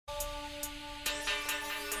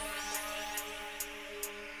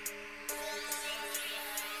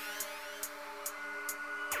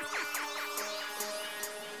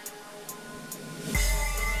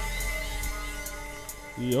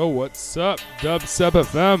Yo, what's up? Dubstep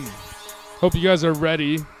FM. Hope you guys are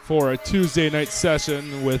ready for a Tuesday night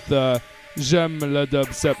session with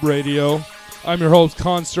JaimeLeDubstep Radio. I'm your host,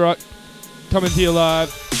 Construct, coming to you live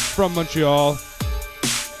from Montreal.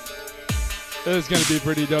 It's going to be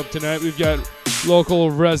pretty dope tonight. We've got local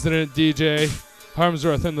resident DJ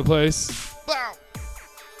Harmsworth in the place.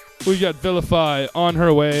 We've got Vilify on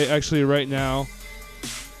her way, actually right now.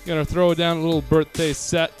 Gonna throw down a little birthday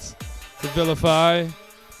set for Vilify.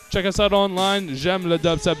 Check us out online,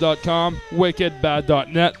 JaimeLeDubstep.com,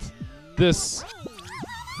 wickedbad.net. This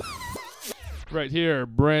right here,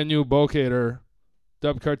 brand new Bocator,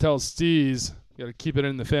 Dub Cartel Steez. Gotta keep it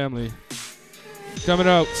in the family. Coming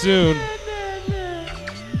out soon.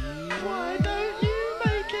 Why don't you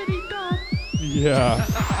make any dub? Yeah.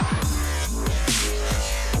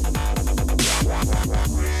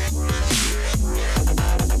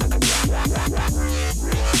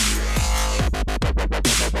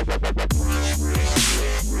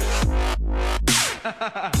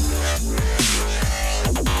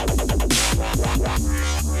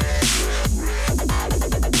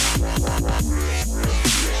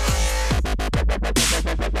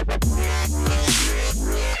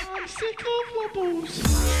 I'm sick of wobbles.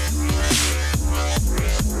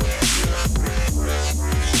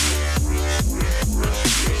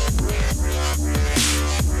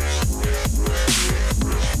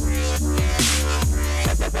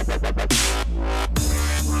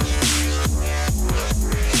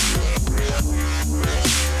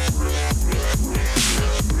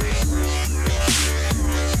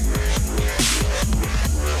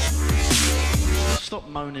 Stop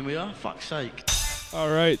moaning with her, fuck's sake. All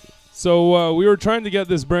right. So we were trying to get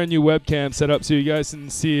this brand new webcam set up so you guys can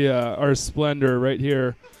see our splendor right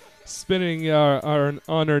here, spinning on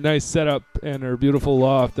our nice setup and our beautiful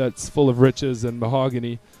loft that's full of riches and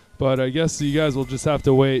mahogany. But I guess you guys will just have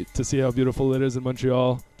to wait to see how beautiful it is in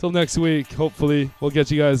Montreal. Till next week, hopefully, we'll get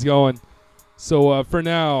you guys going. So for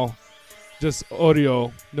now, just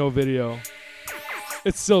audio, no video.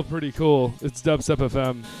 It's still pretty cool. It's Dubstep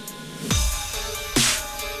FM.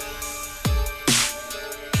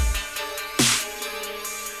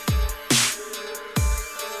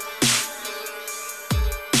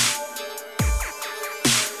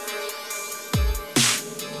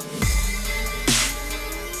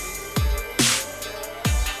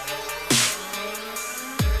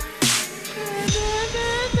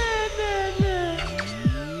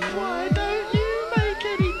 Why don't you make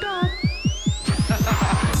any dub?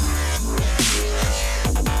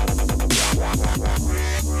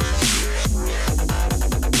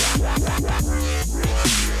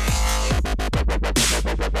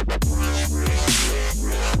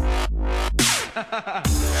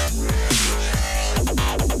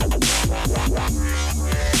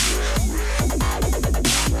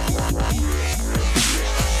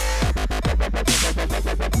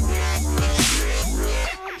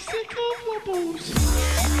 I'm sick of wobbles.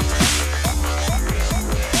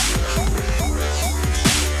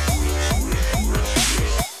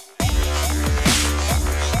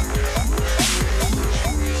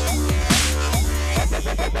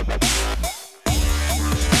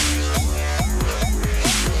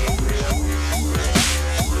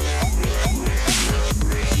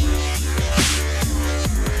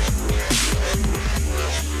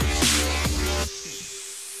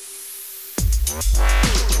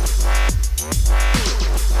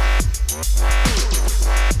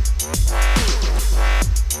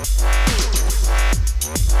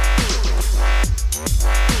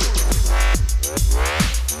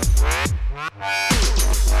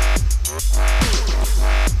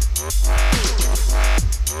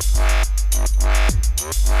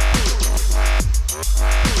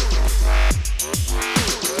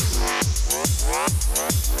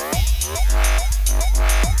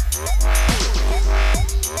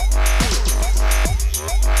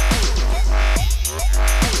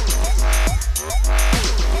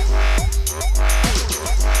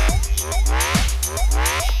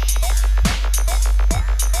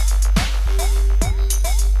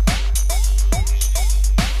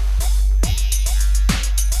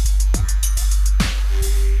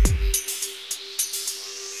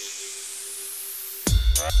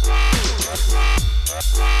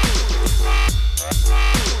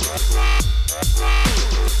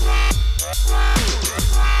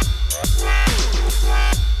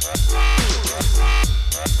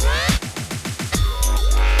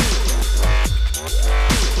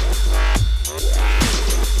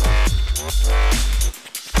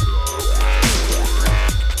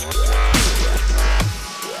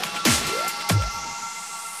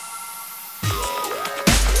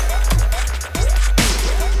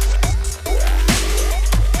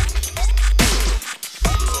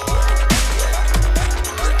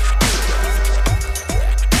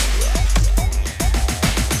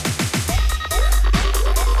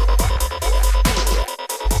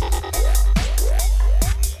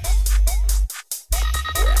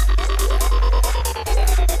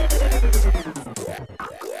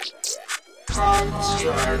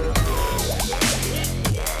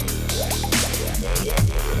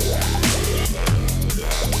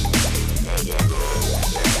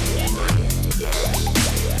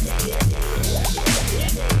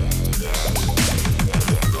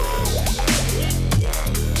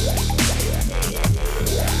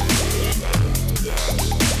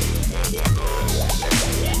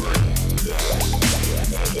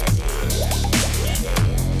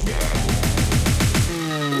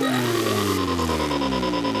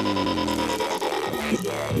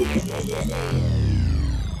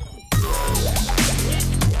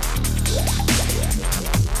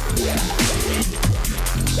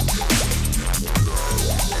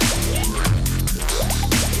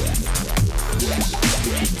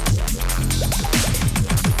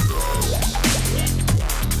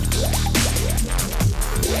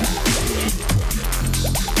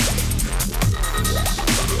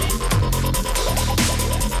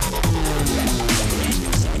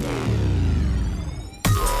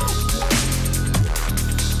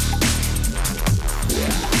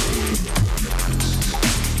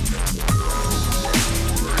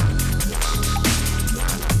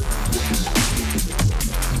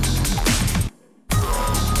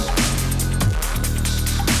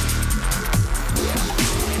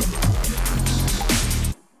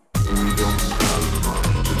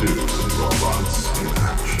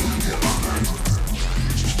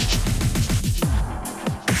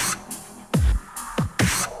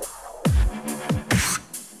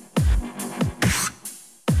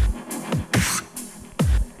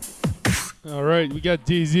 All right, we got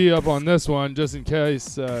DZ up on this one, just in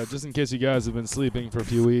case you guys have been sleeping for a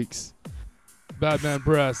few weeks. Batman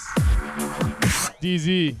Press.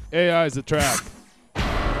 DZ, AI is a track.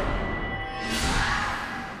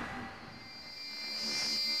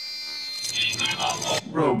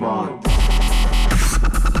 Robot.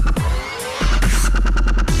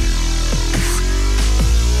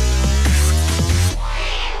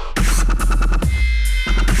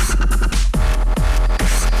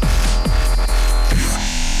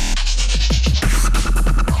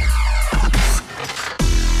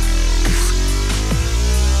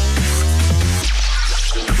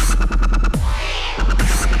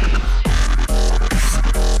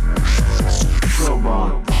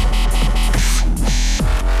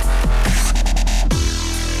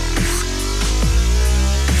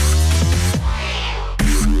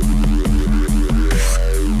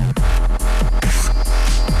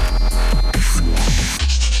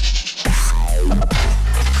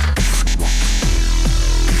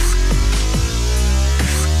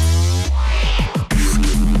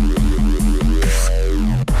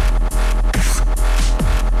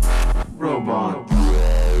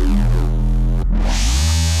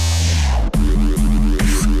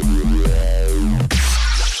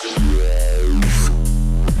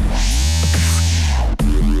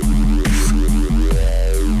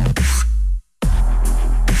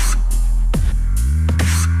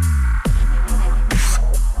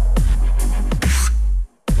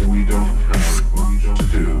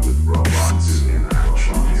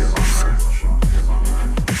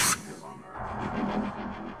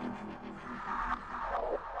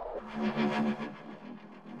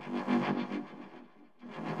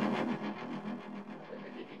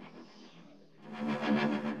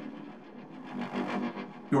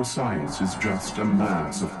 Your science is just a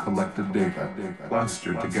mass of collected data,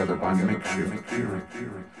 plastered together by makeshift theory,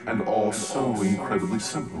 and all so incredibly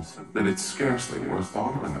simple that it's scarcely worth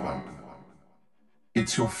bothering about.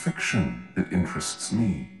 It's your fiction that interests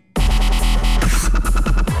me.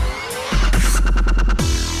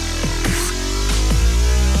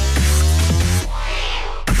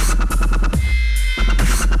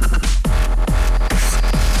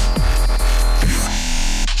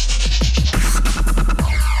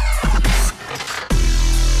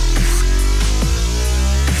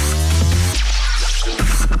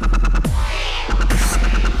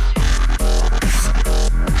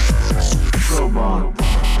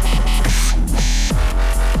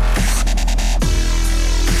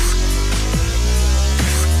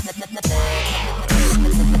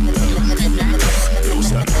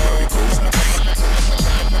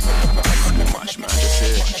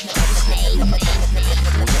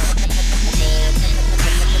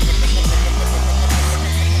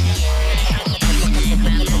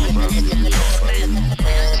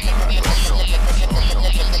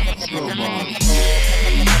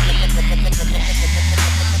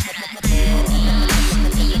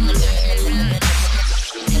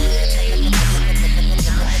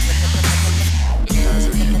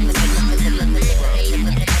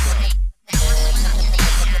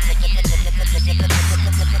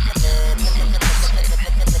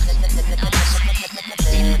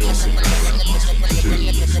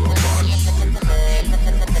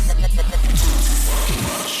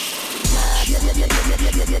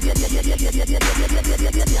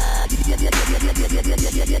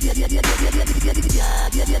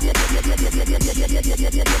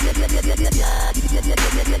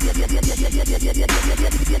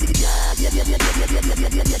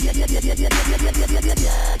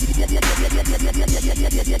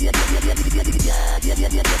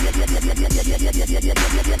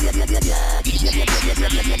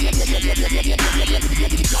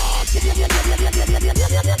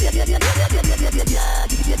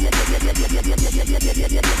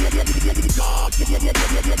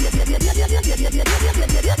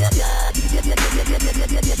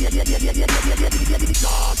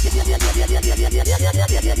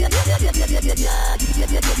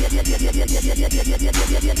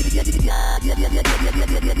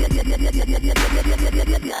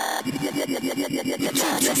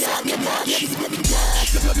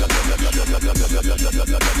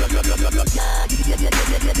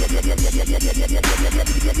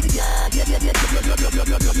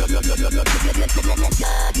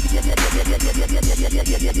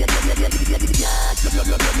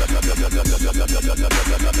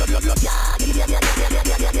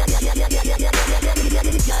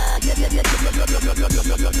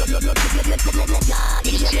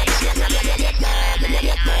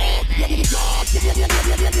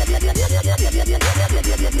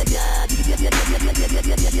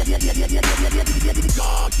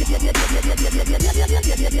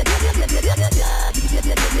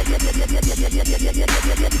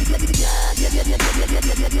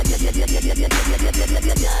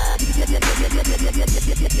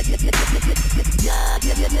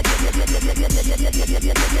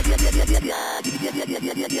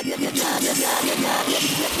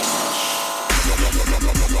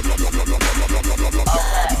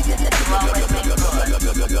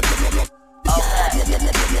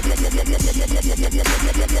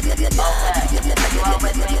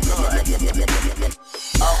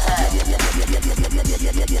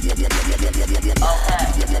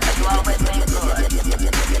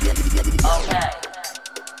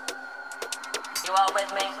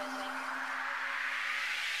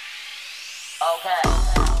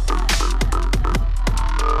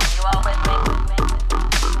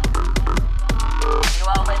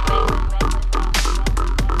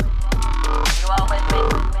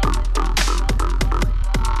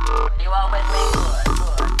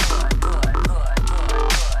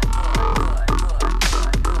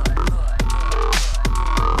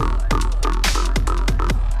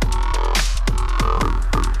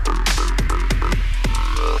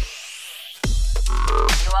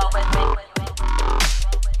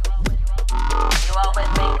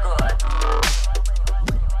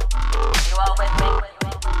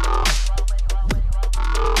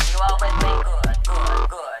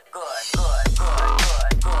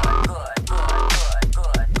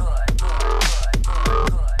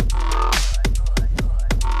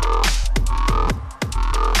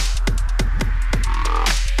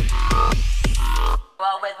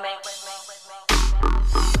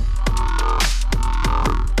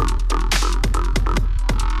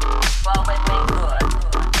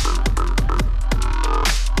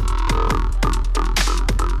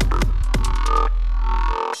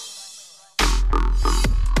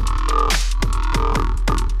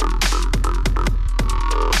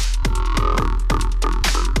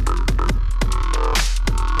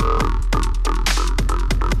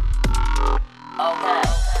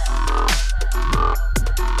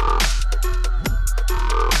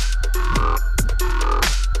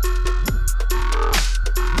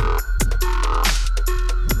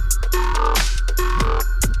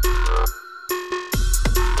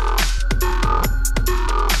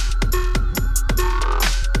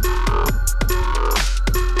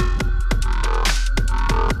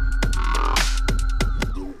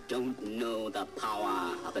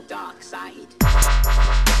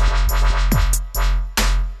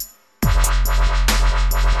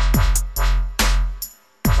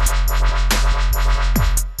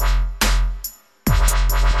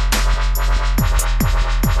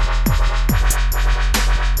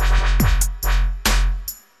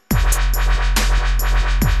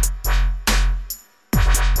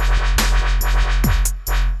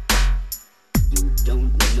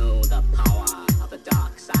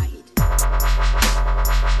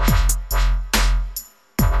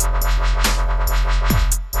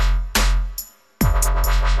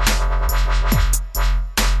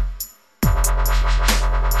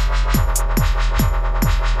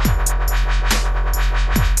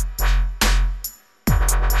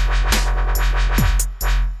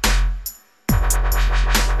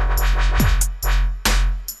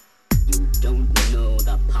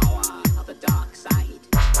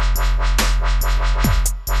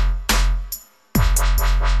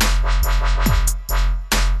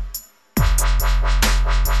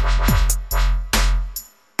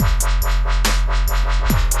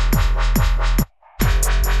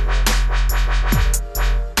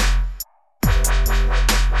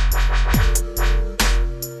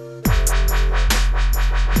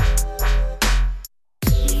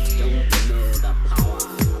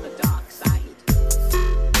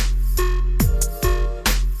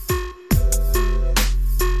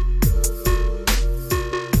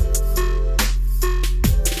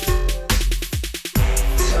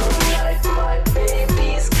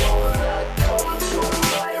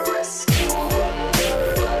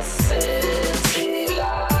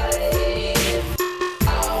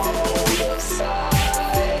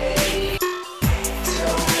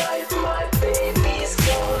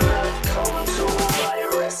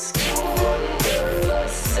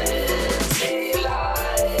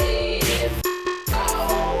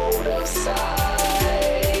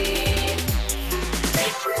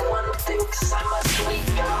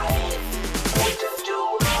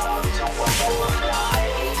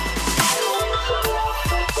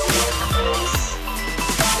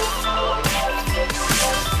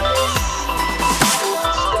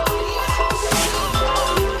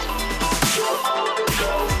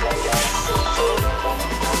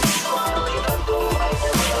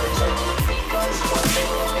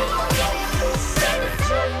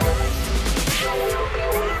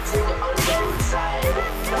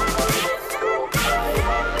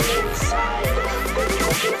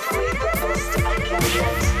 Yeah,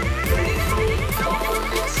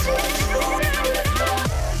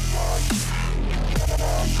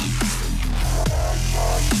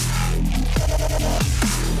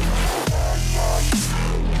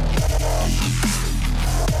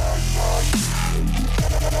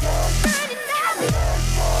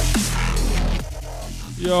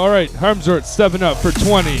 all right, Harmsworth stepping up for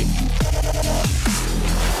 20.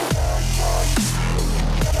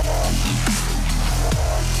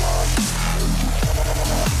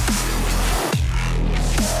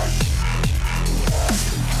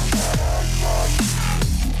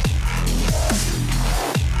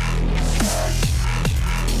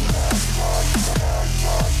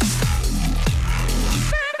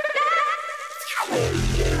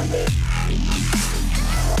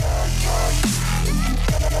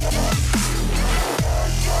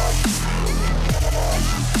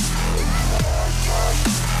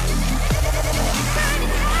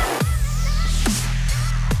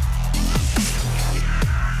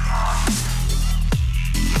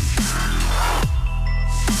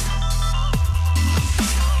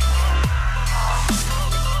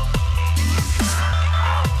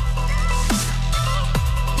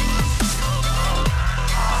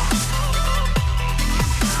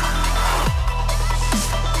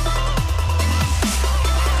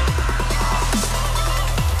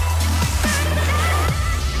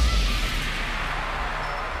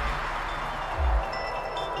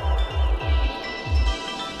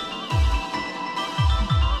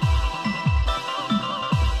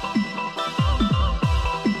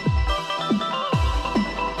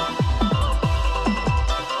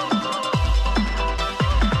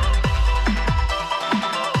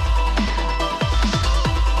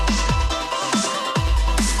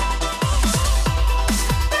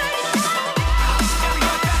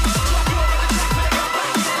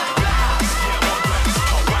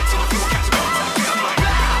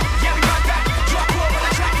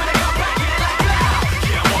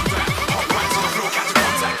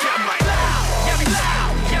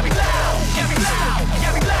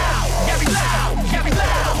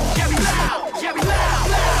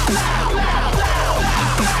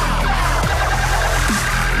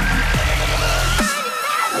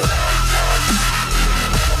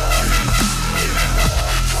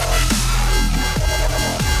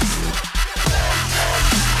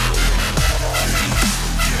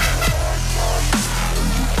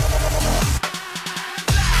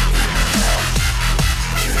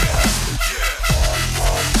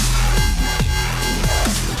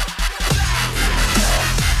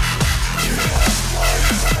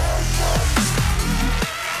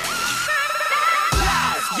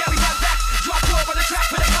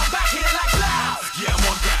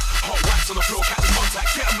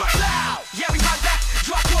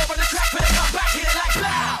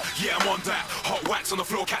 on the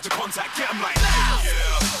floor, catch a contact, get 'em like yeah,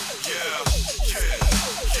 yeah, yeah,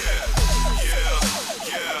 yeah, yeah, yeah,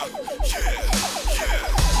 yeah, yeah,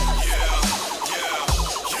 yeah,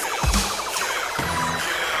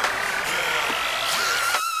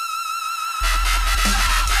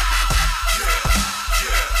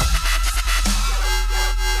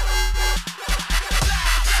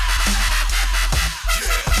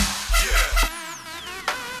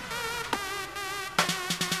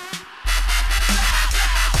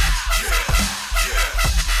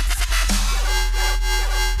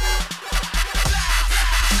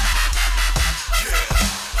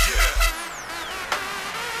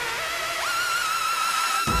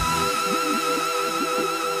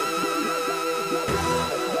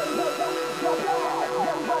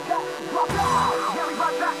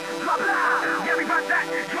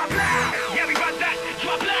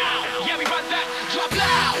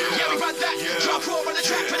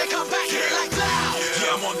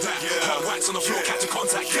 on the floor, catch a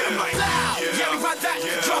contact, get 'em like yeah, we run that,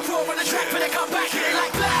 drop raw on the track, but they come back, hit it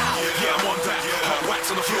like yeah, I'm on that, hot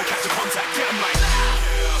wax on the floor, catch a contact, get 'em like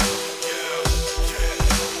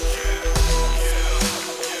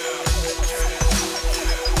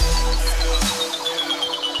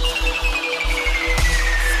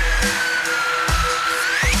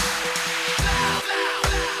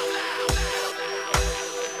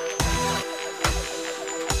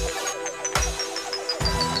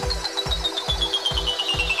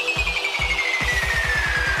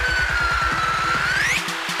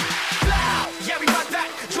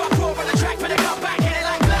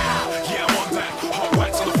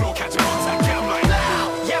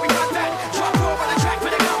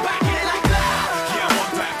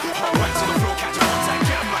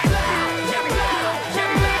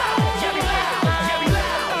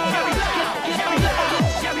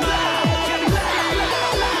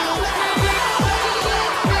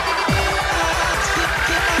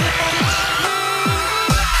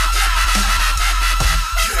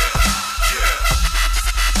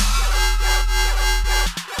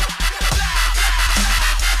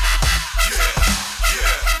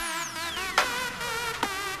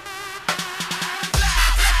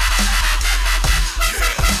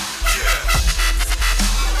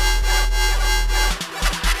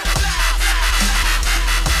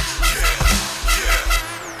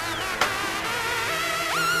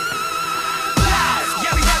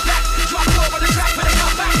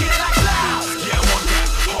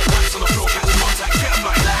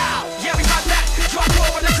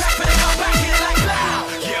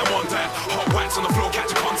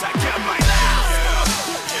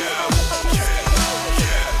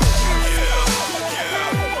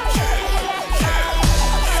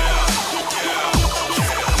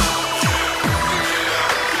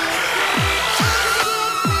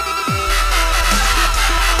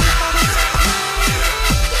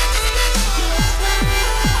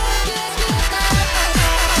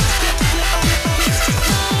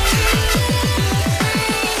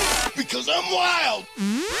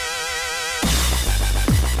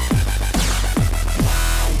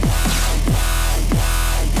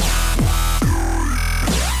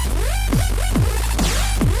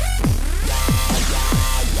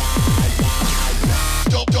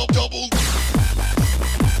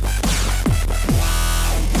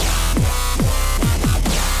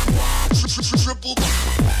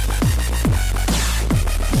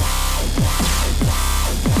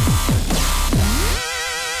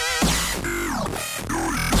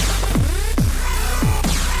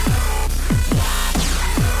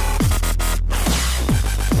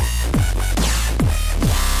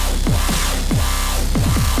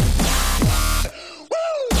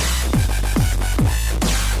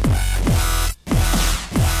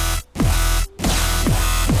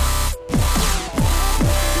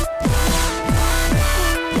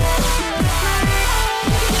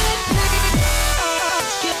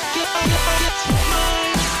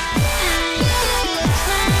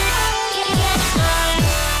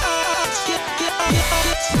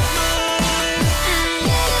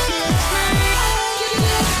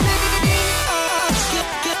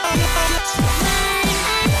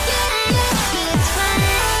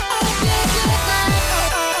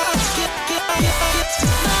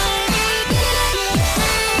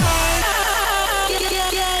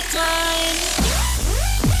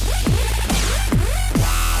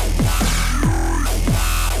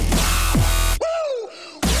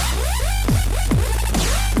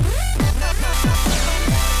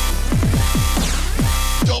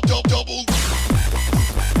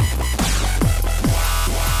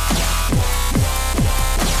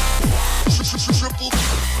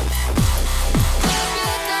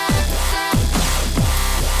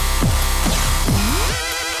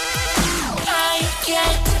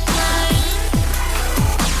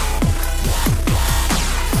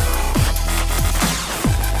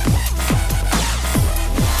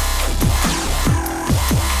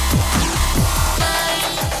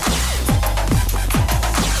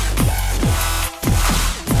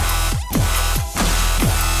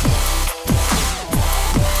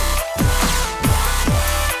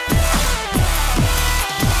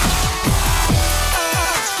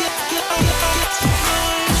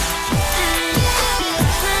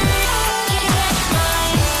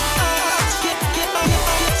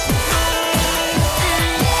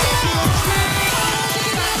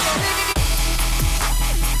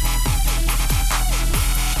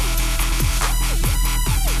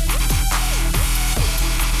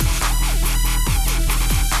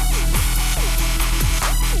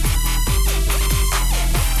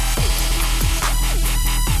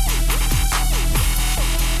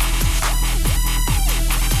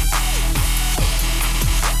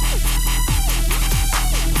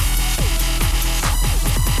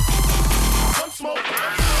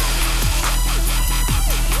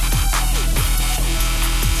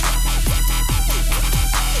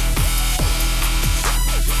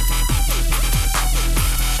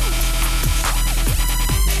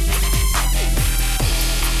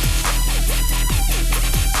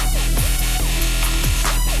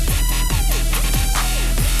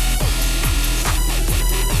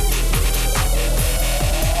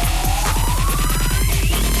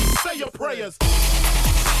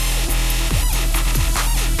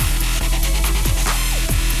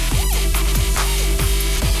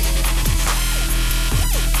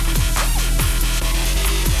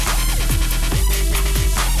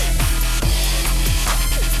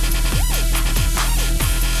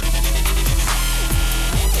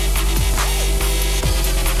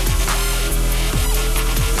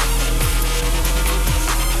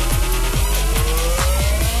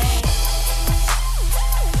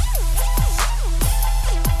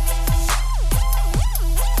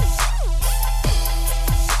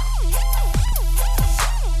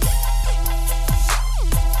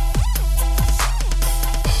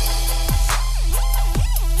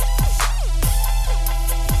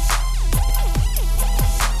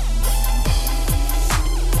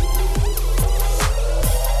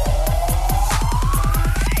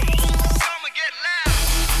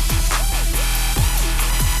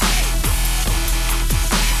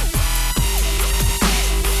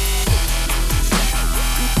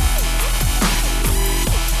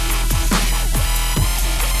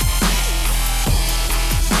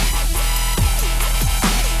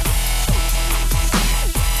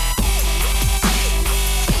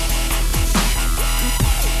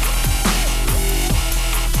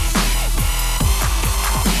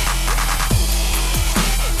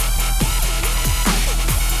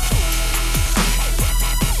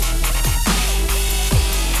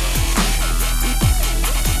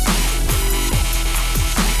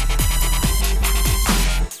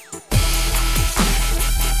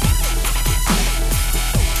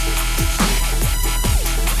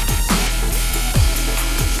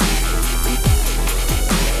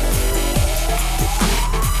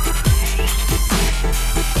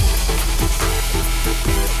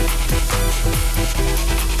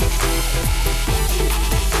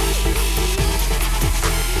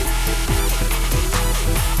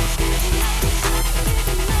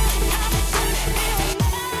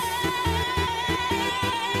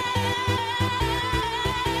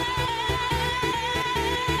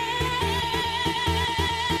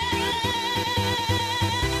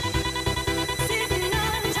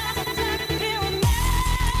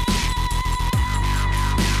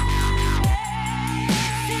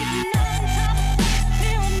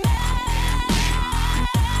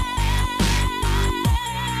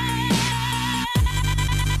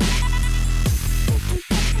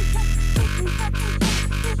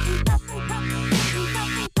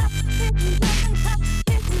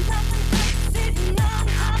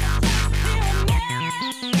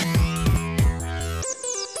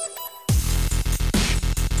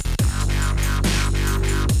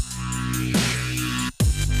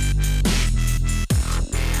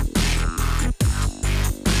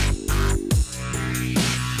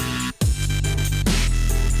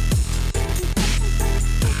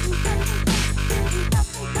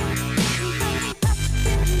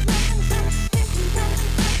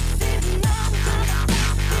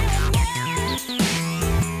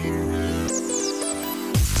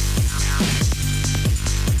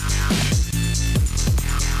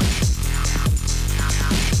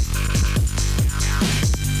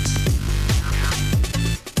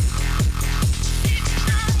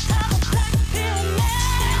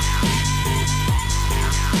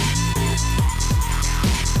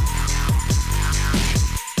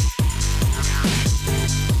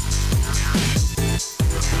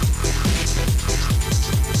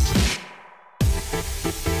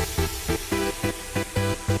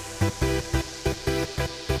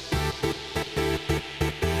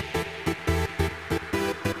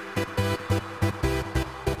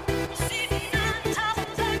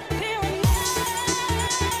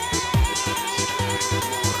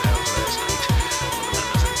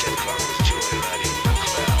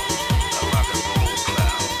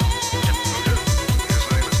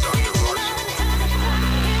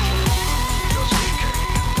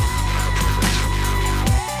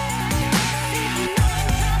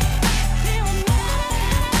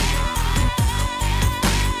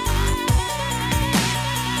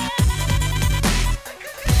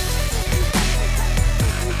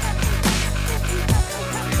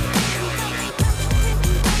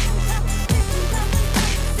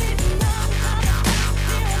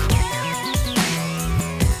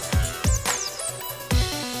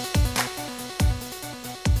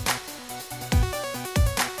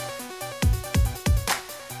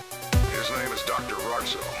Dr.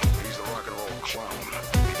 Roxo. He's the rock and roll clown.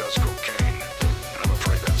 He does cocaine, and I'm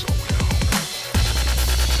afraid that's all we know.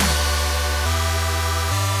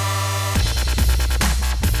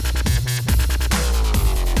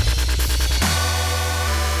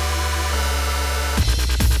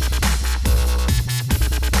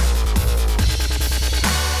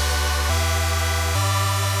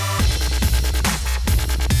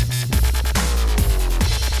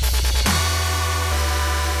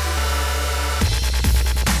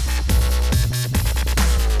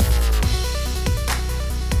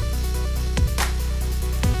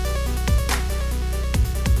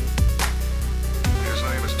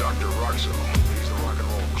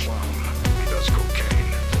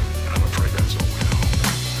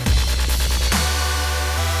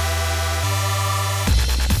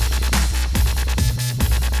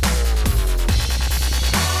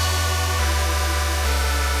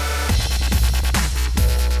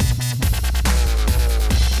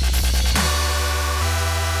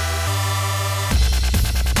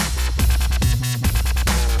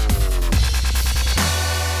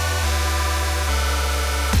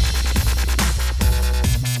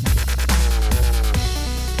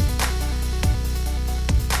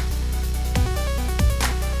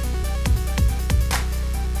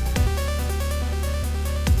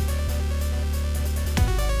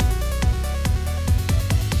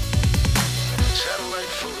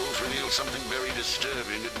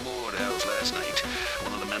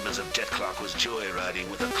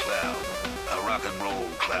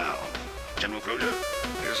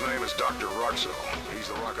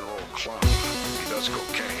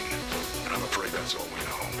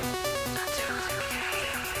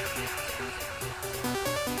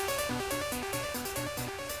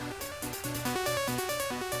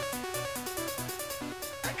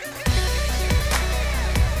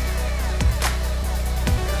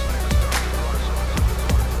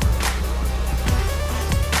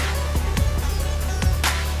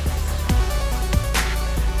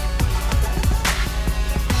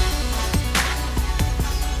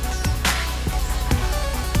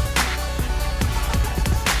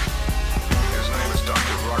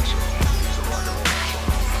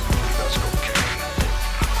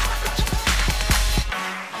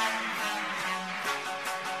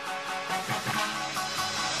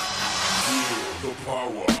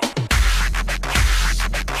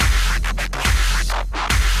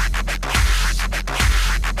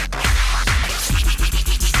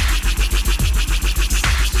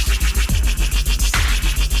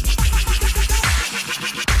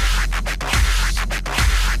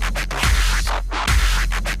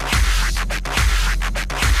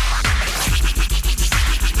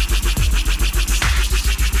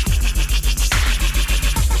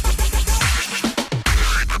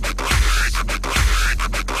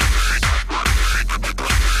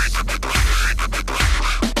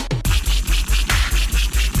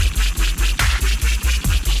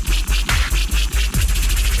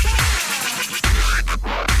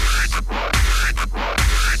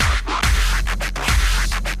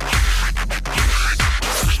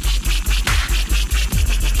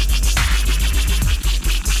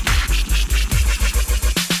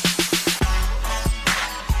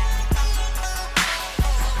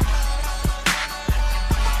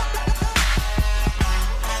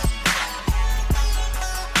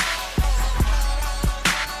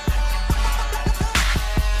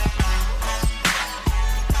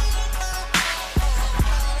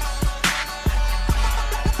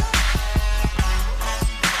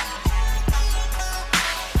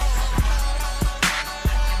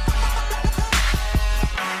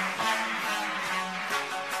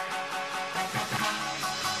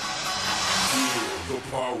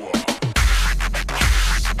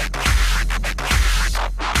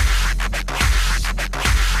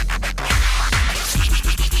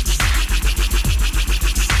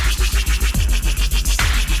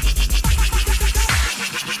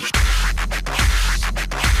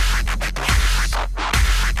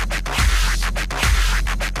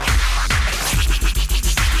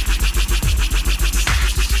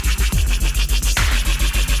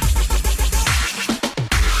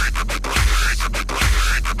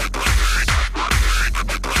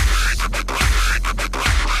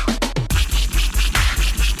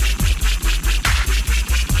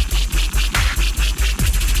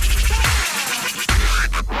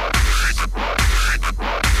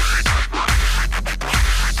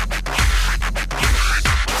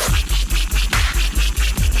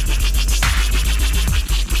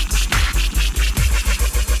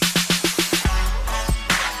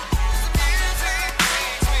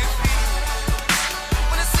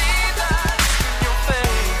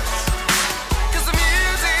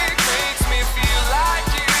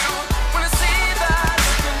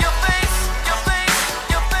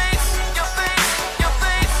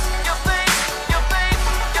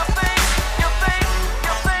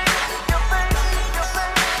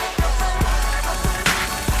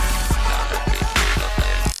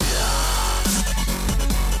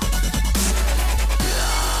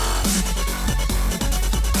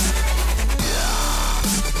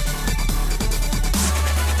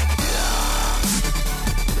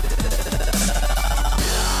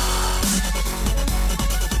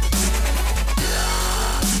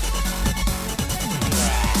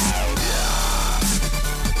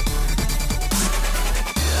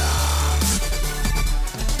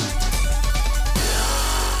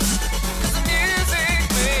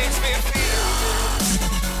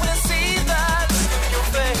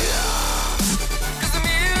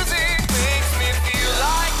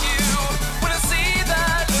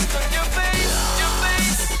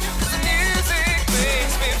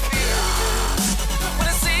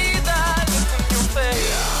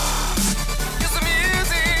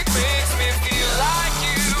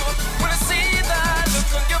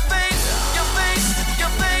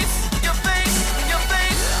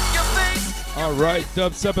 All right,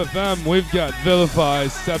 Dubstep FM, we've got Vilify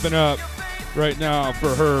stepping up right now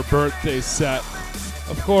for her birthday set.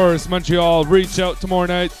 Of course, Montreal, reach out tomorrow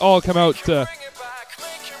night. All come out to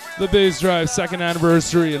the Bass Drive 2nd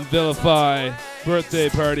anniversary and Vilify birthday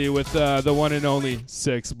party with the one and only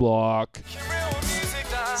 6 Block.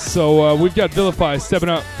 So we've got Vilify stepping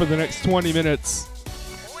up for the next 20 minutes.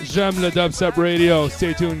 JaimeLeDubstep Radio.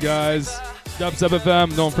 Stay tuned, guys. Dubstep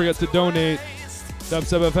FM. Don't forget to donate.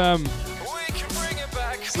 Dubstep FM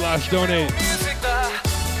 /donate.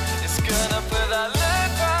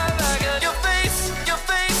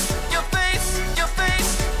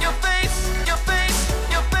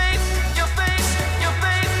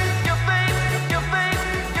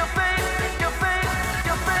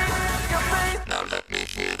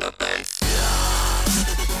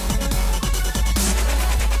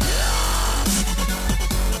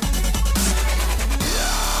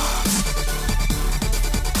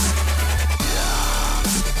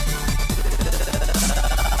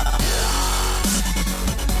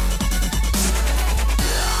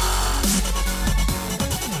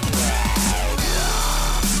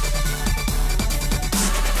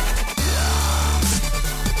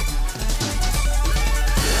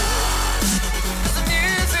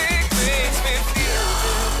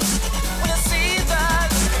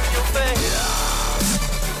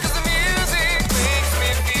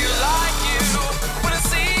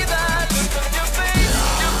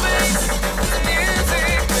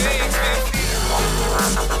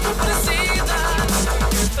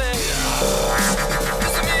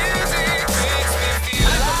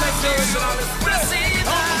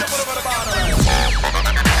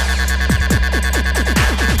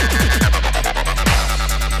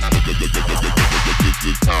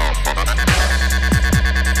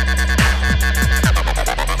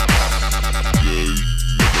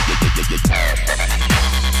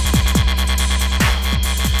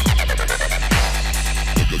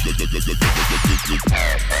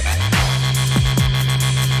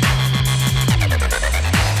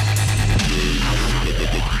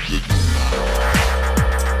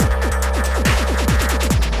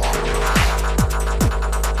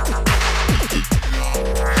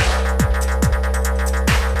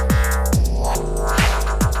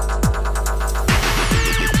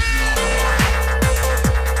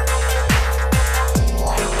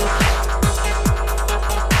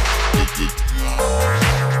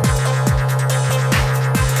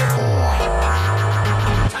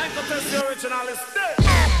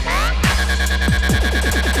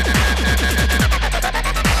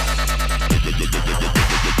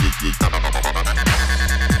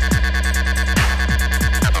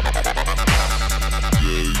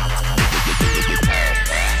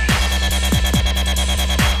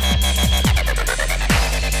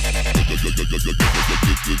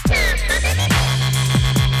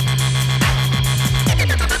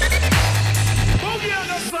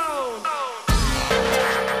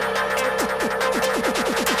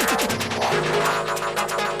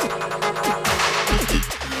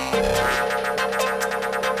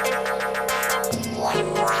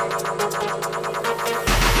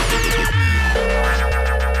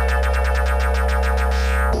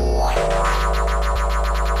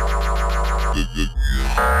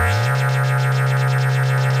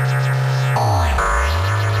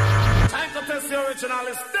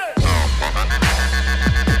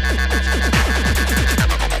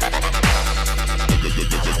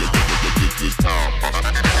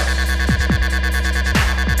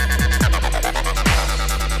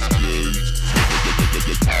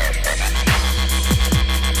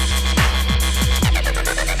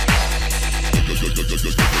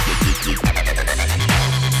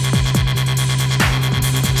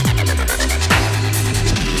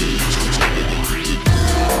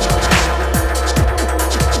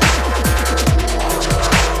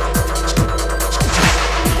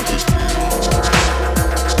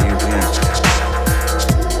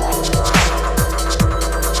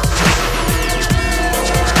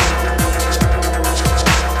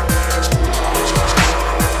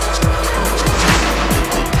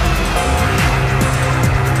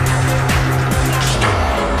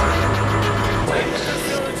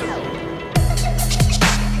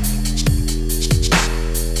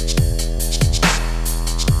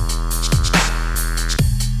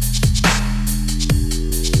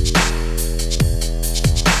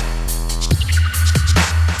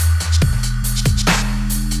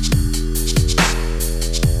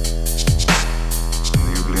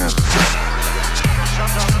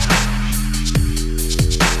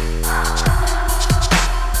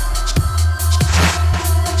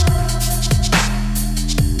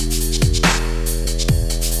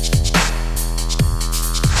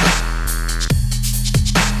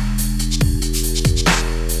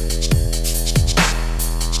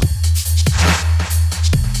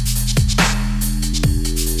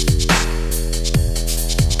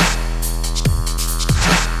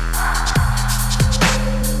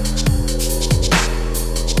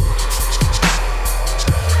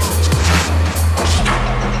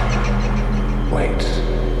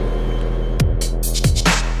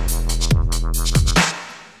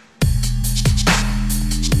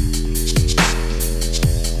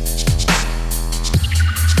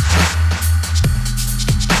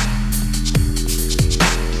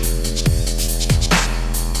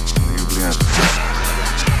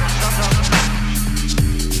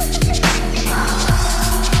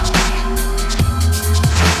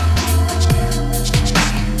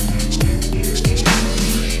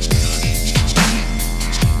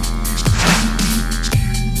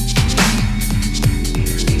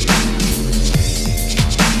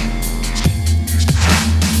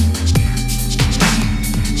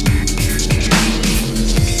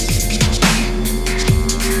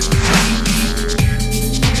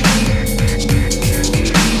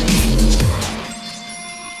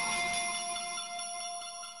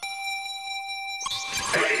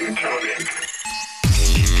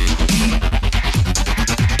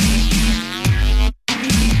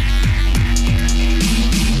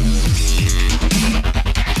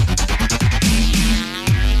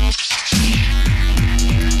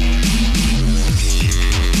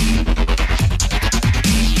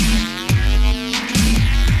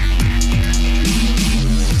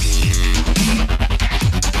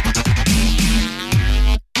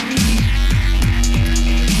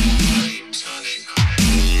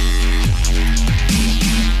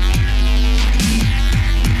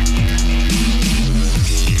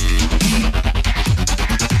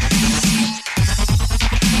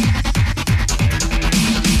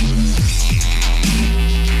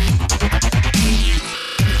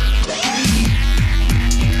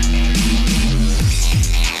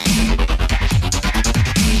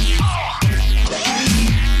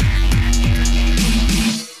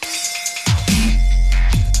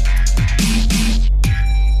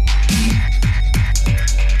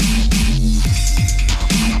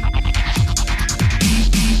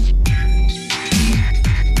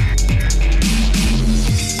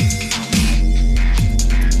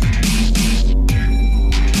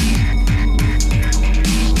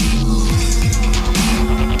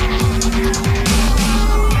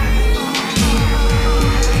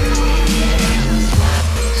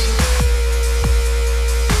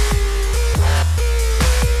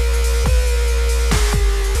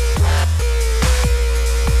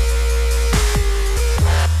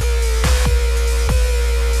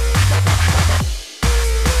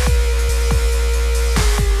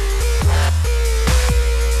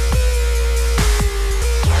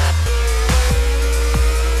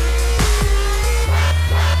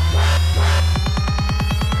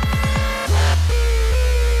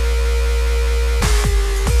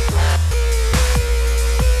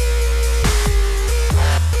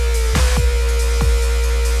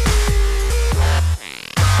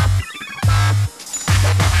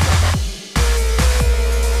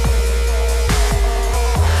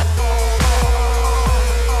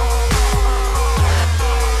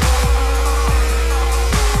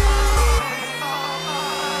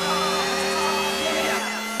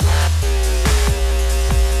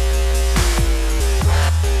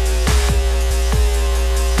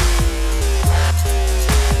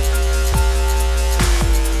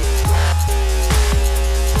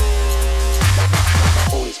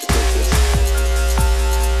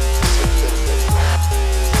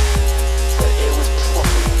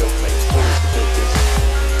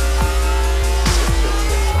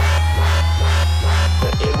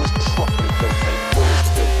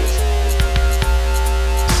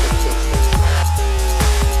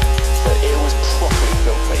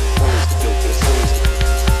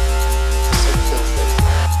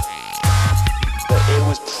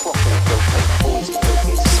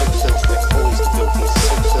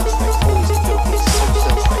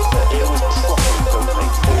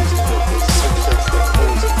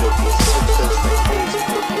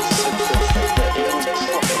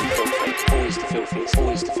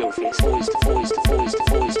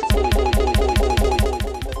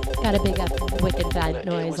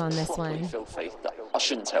 this one. Filthy. I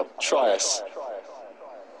shouldn't tell. Try us.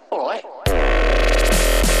 All right.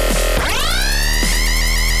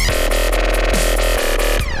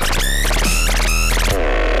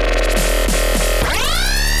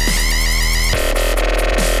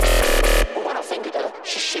 When I fingered her,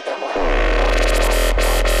 she shit down my arm.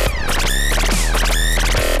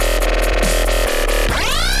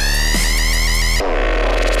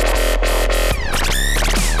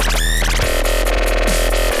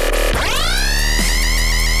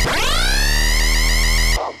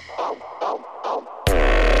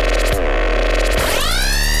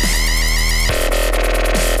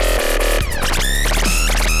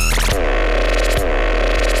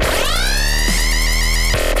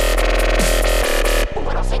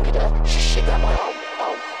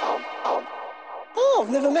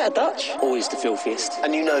 Always the filthiest,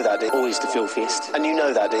 and you know that it. Always the filthiest, and you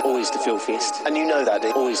know that it. Always the filthiest, and you know that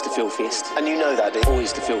it. Always the filthiest, and you know that it.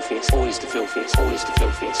 Always the filthiest, always the filthiest, always the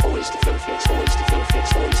filthiest, always the filthiest, always the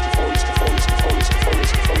filthiest, always the filthiest, always the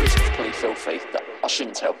filthiest, always the filthy filthy. I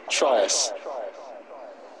shouldn't tell. Try us.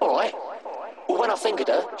 All right. Well, when I fingered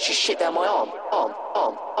her, she shit down my arm.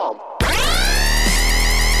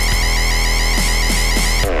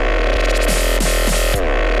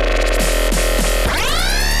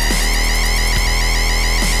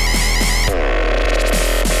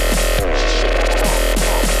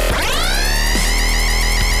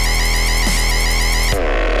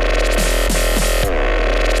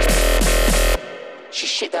 She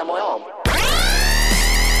shit down my arm.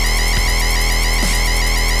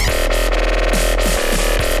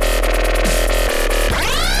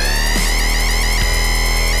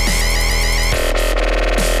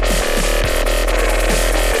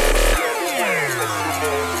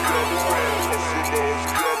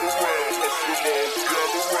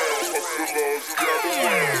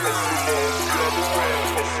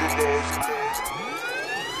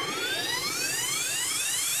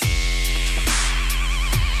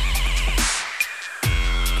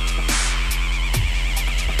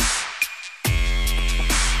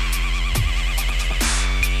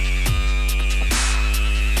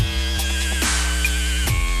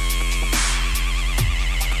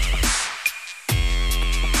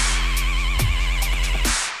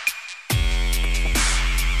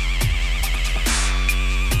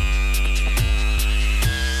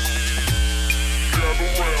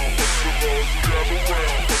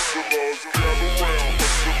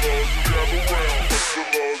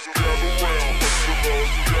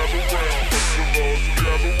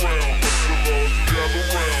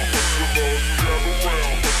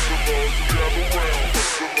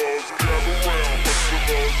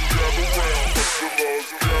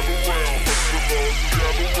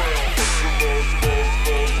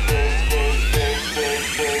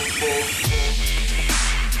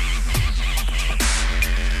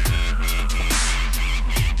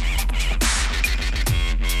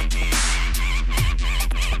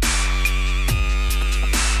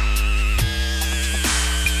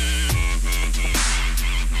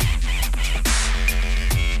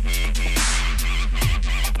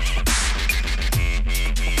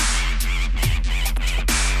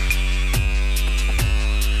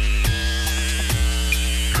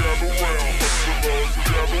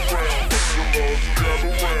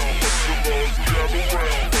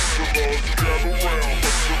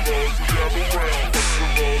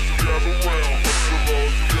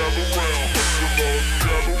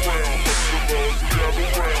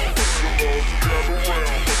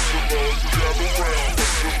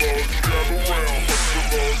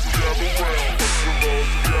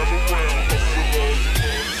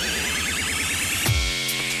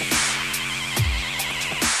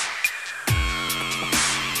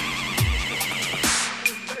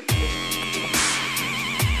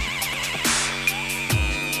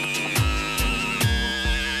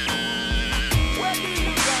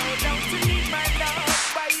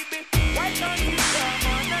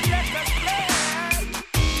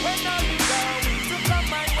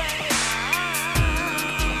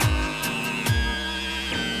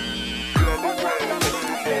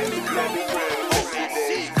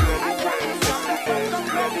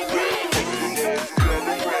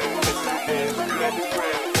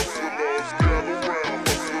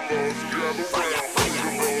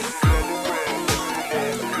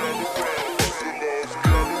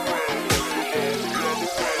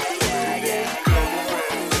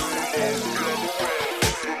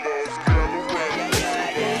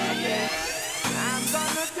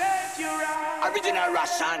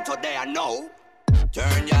 Russian today, I know.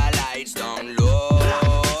 Turn your lights down low.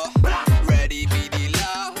 Ready for the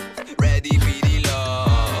love, ready for the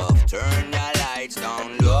love. Turn your lights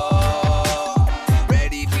down low.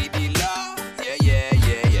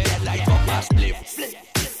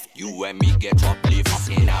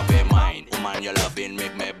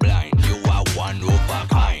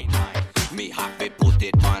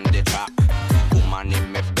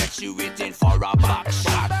 you waiting for a back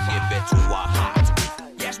shot. Give it to a hat.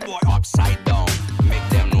 Yes, boy, upside down. Make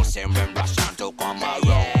them know same when Russian to come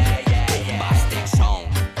around. Bombastic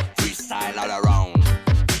sound, freestyle all around.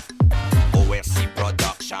 OSC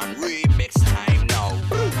production, remix time now.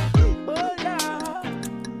 Oh Lord,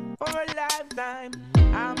 for a lifetime,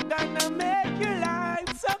 I'm gonna make your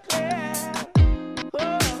life so clear.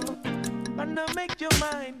 Oh, gonna make your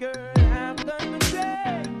mind, girl. I'm gonna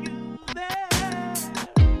take you there.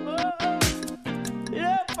 Oh,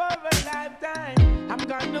 yeah, for a lifetime, I'm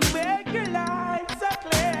gonna make your life so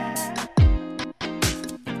clear.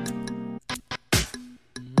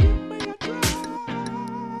 Give me a try,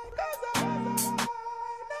 'cause I know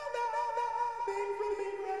that things will be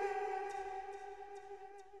great.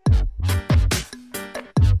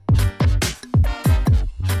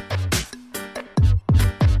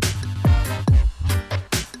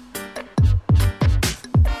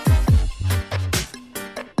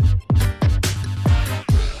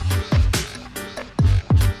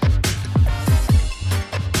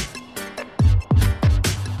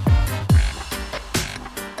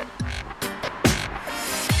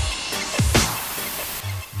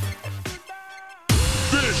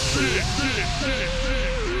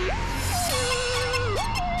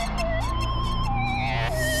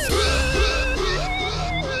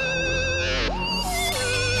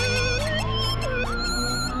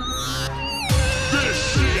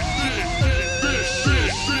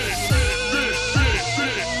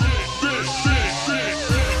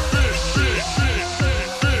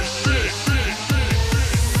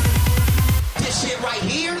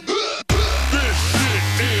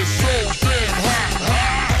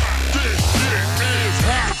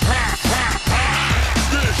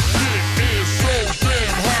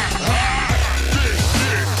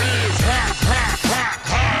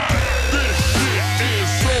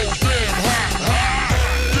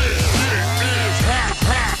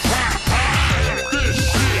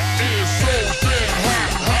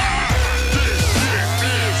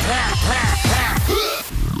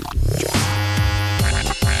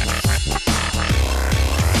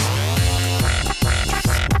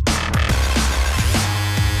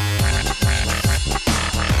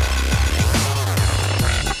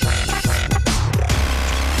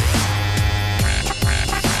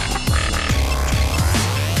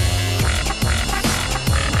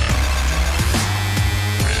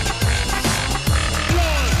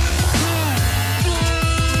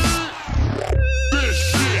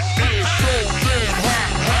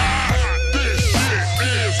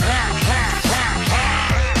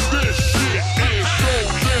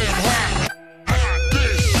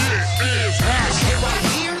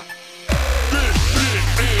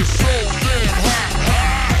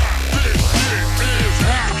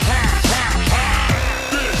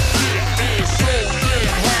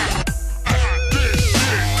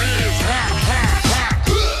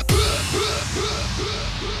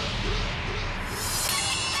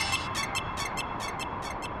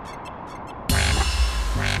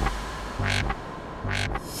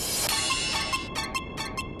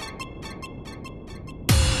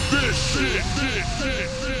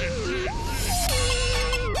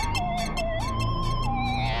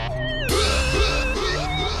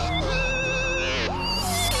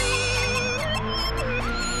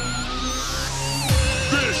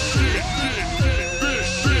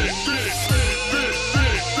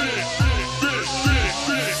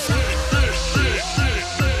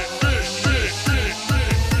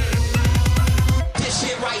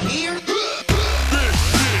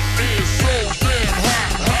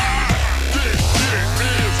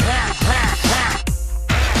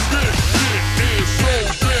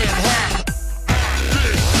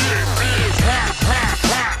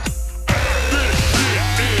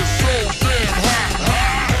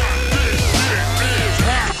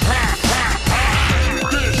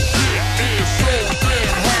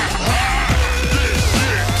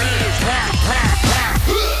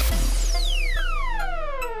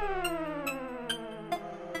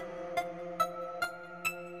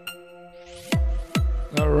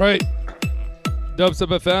 right.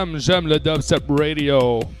 Dubstep FM, JaimeLeDubstep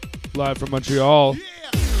Radio, live from Montreal.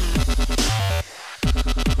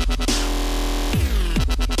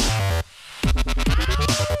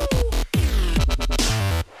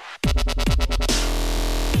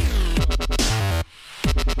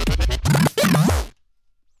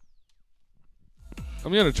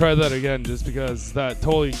 I'm going to try that again just because that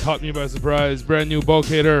totally caught me by surprise. Brand new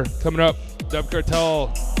Bulkhater coming up. Dub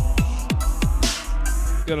Cartel.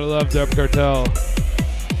 Gotta love Dub Cartel.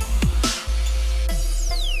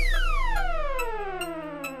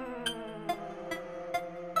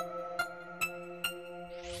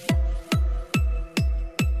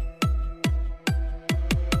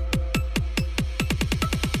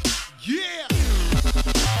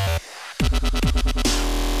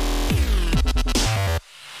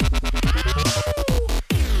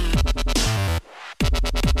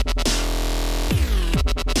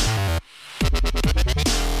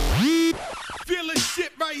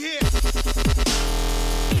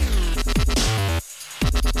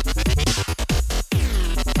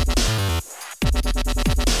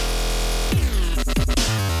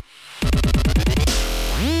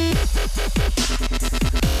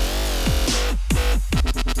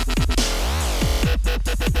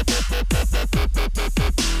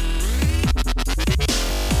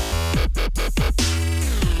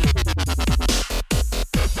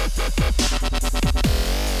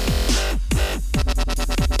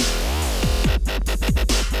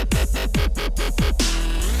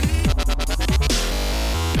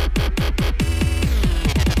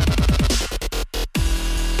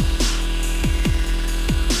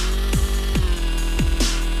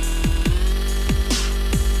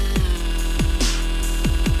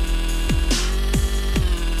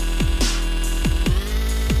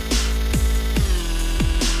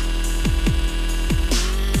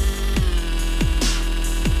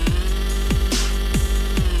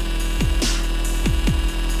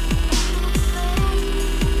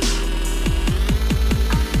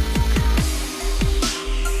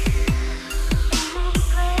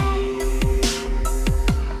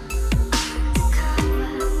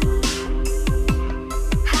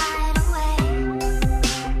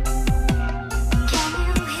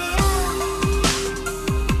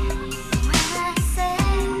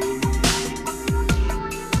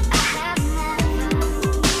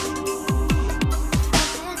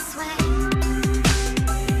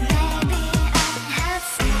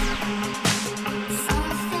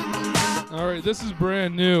 this is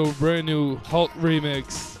brand new Hulk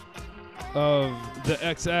remix of the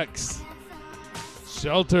XX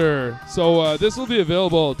Shelter. So this will be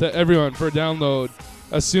available to everyone for download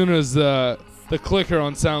as soon as the clicker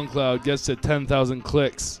on SoundCloud gets to 10,000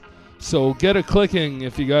 clicks. So get a clicking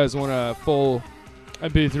if you guys want a full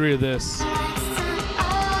MP3 of this.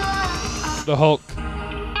 The Hulk.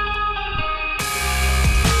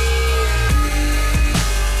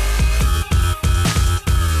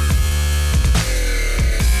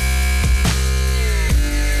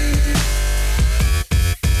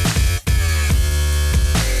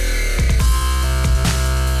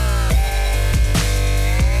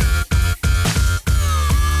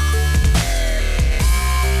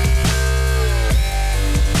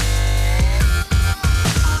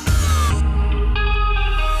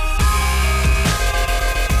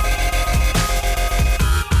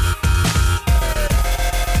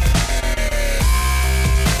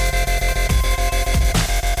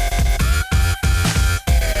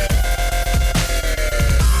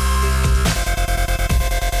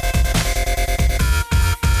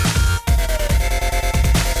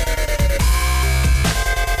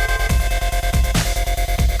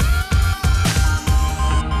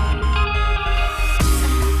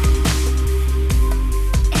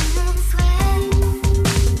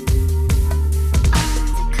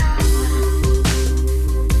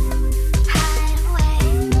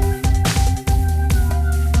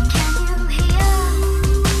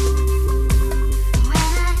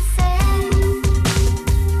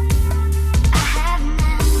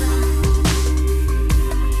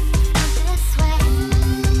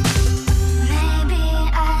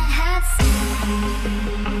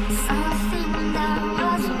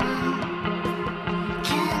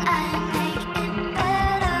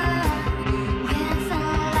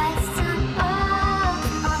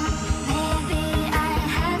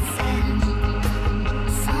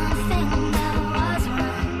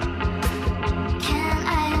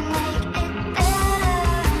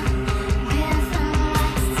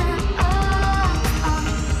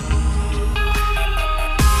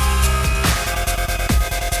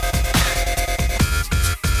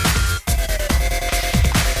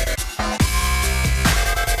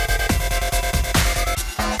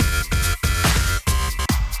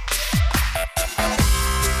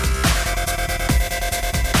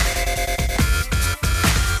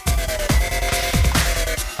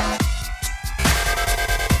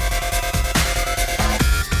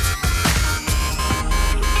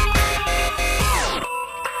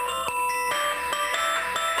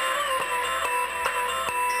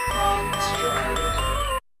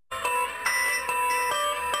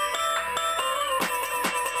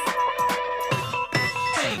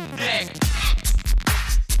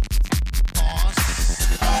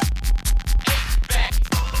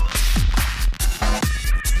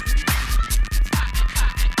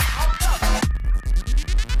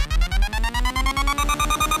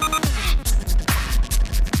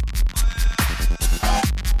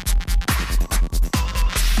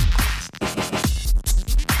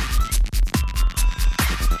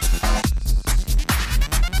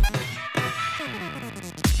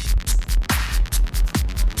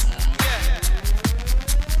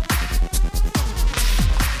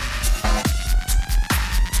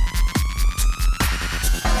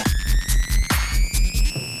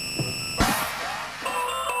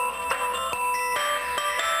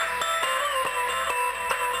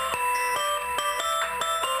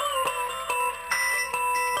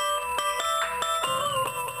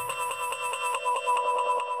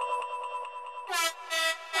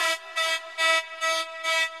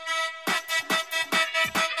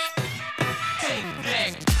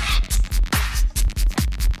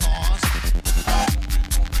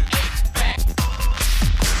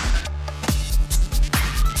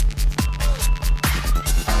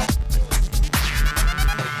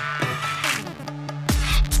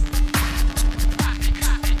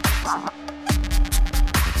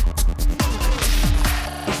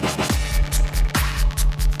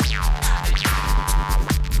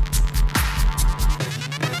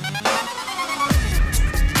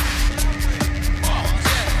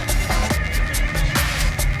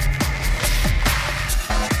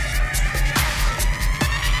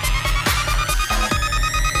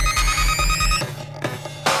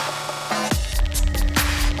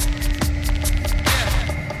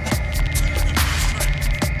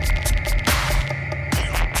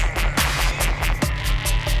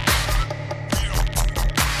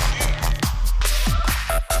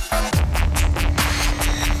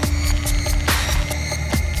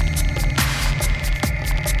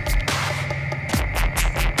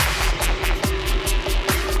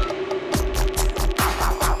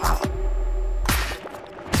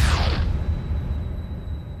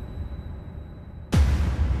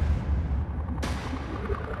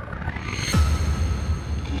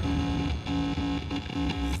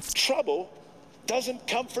 doesn't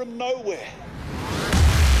come from nowhere.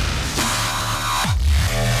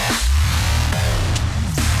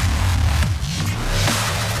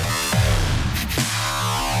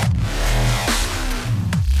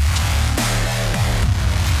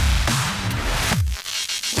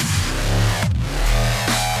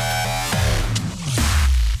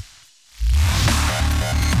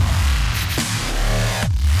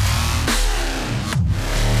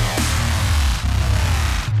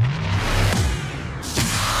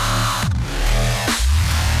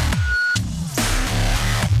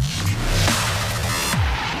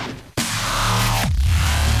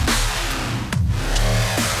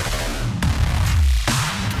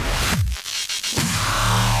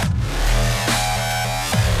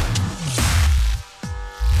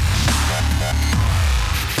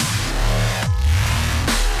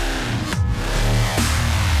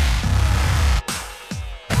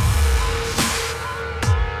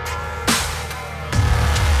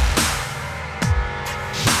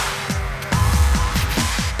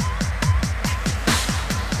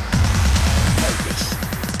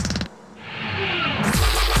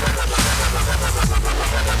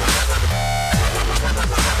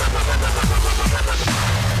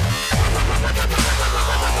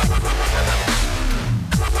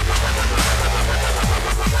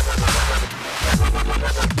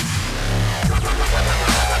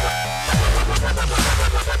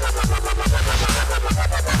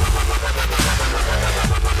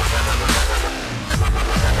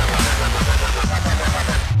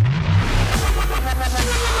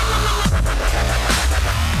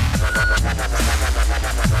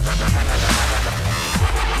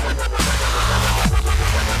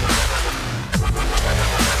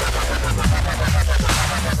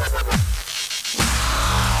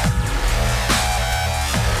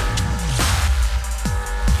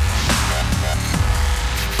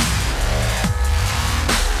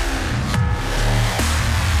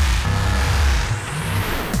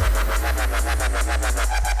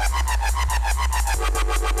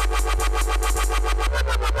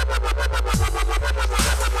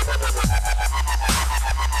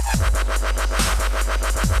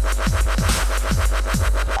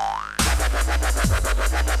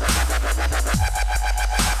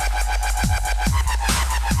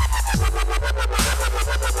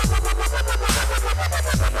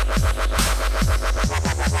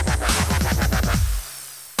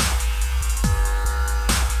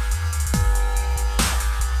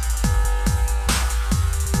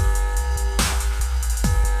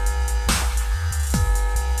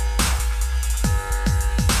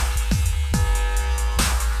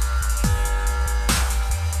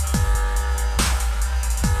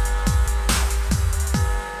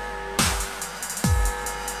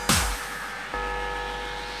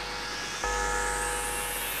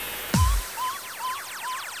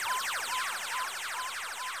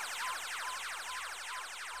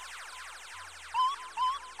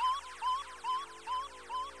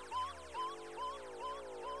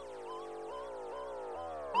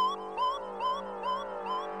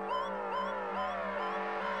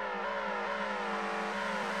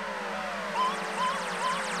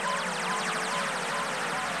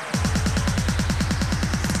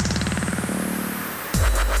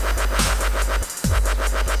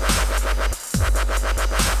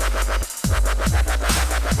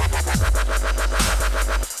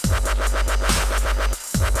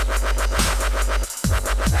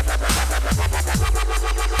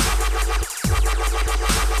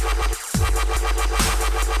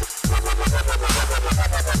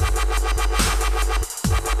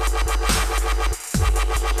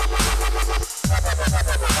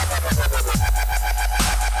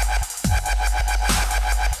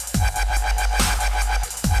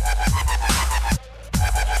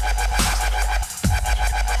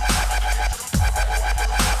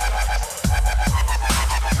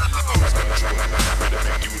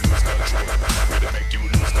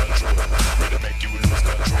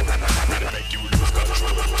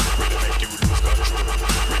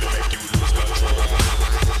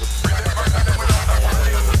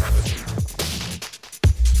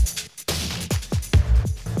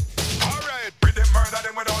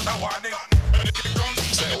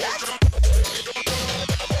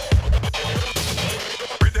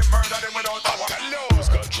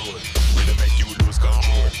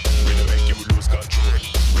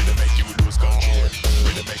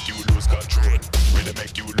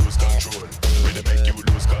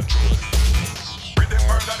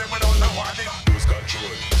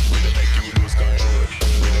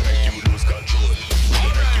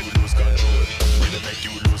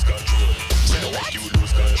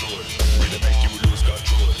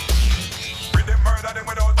 Rhythm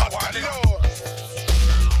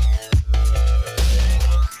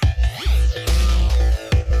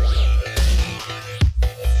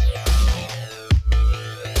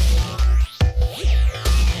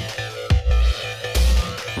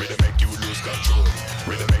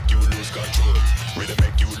control. Rhythm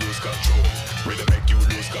make you lose control. Rhythm make you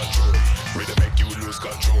lose control. Rhythm make you lose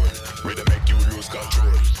control. Rhythm make you lose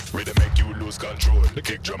control. Rhythm make you lose control. The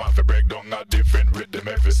kick drum off a break down a different rhythm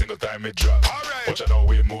every single time it drop. Alright. Watch out how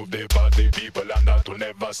we move the body people and that will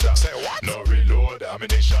never stop. Say what? No reload,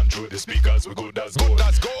 ammunition through the speakers we good as gold.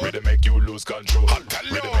 Rhythm make you lose control.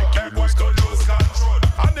 Rhythm make you lose control.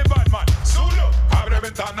 And the bad man, Zulu. Have the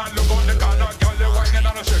ventana and look on the corner. Girl, they whining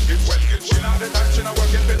and a shake it well. She not the time, she not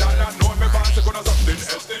working pedal and know me boss to gonna something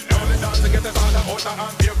else. The only dance to get it on the out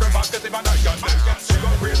and be a great basket if I not can tell. She go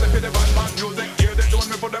crazy for the bad man music. Hear the tune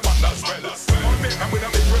me for them and that's well. More make and with a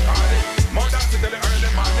big recording. More dance till the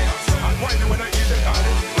early morning. And whining when I eat the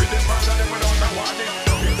garden. With them murder them without no warning.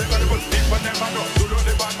 Music got to put deep on them and up. Zulu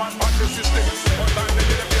the bad man on the system. One time they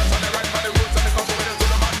did the bass and the right and the roots and the couple with the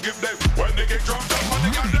Zulu man give them. When they get drunk up and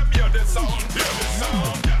they got them hear the sound. Hear the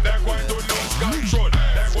sound. They're going to lose control.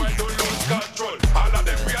 They're going to lose control. All of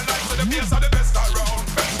them realize that the bass are the best around.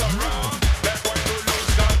 Best around. They're going to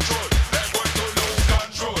lose control. They're going to lose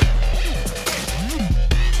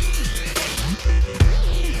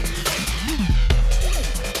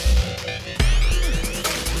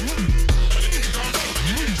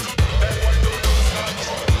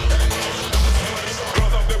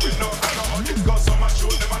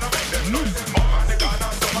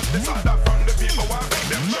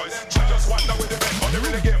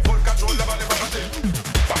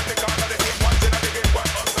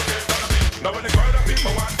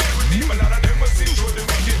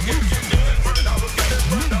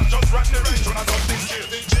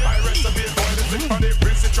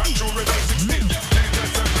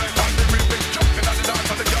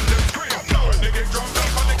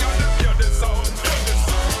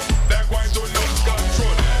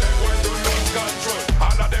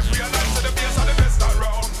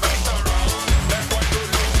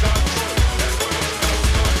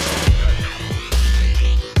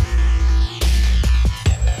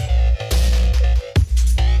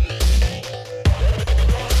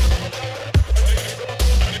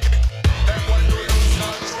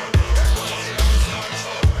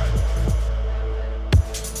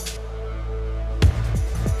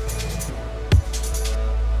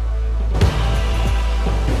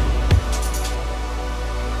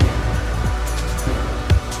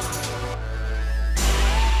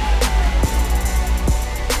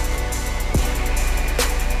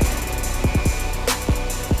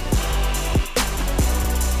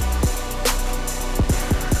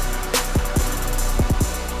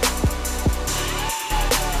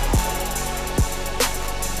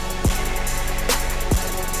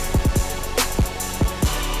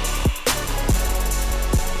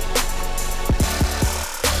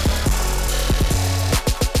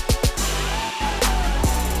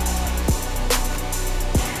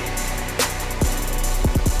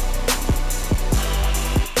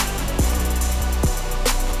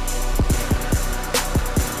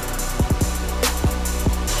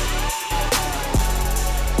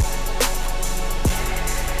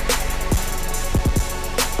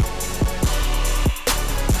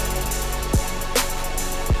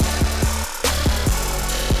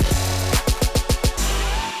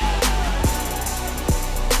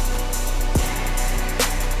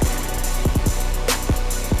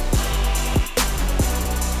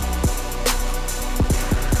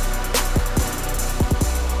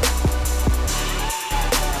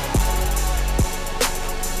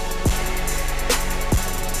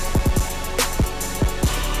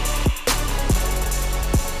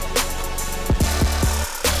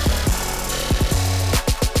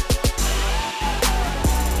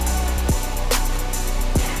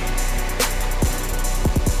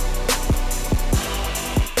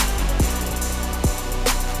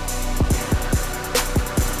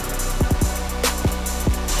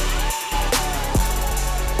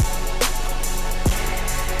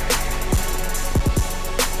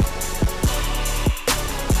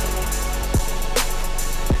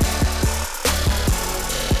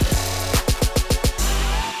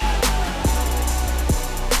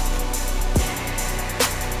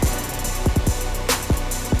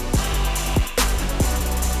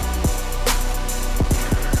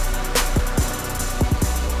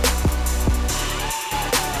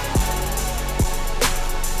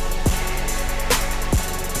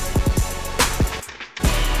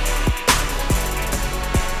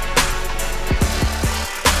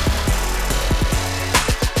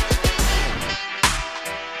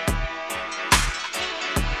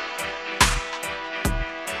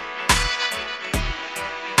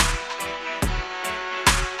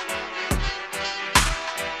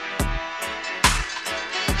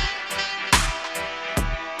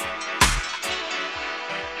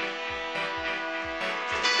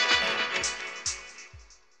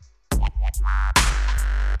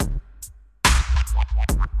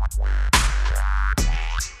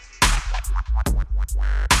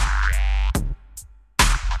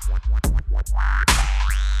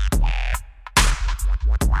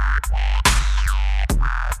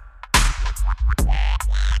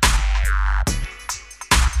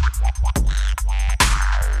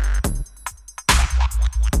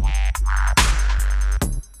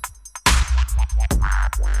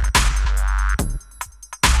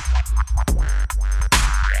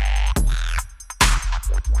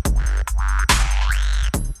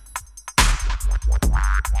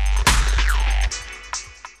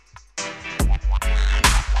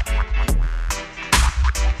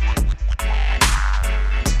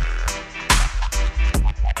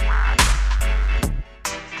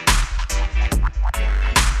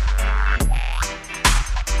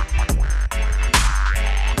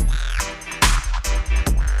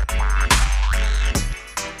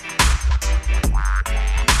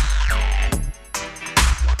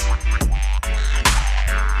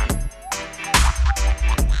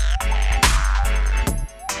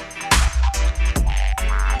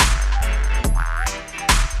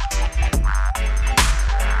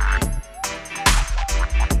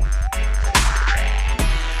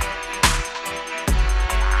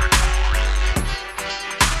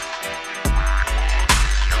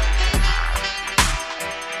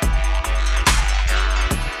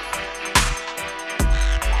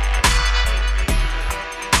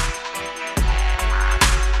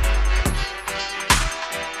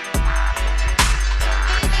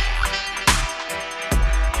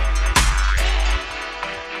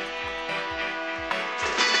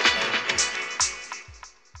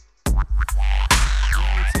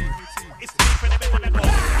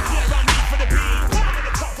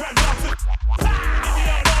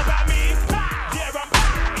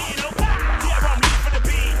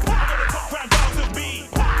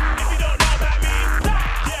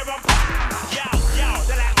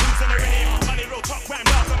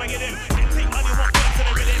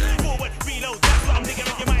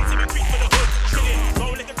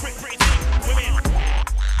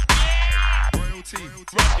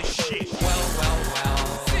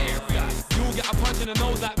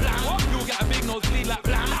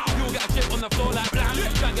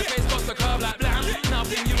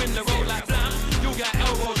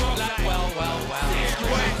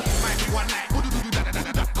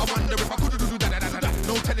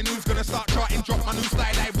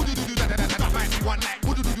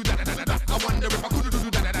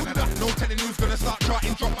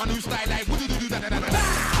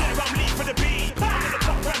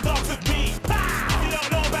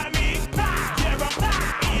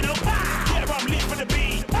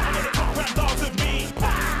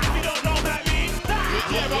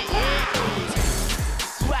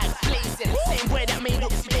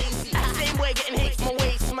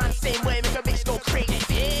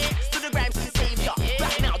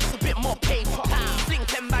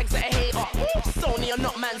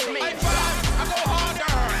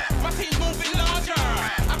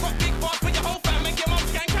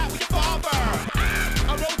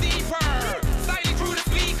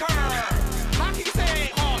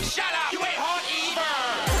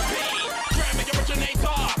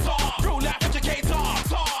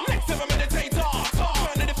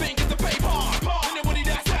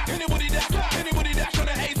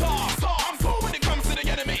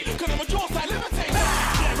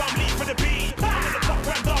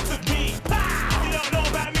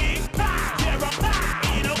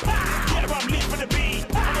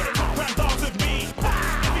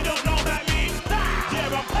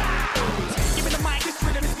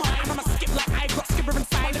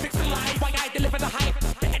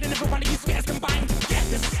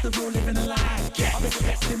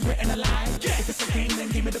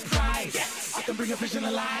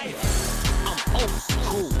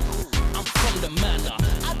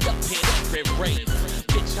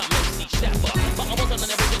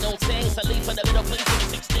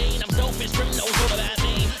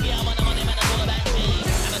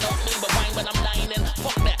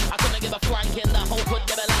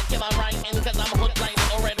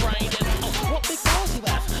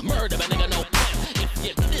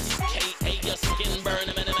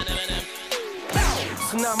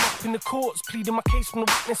Pleading my case from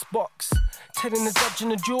the witness box, telling the judge in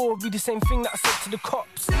the jury the same thing that I said to the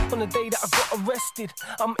cops on the day that I got arrested.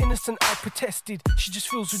 I'm innocent, I protested. She just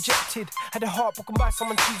feels rejected. Had her heart broken by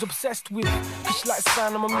someone she's obsessed with. Cause she likes the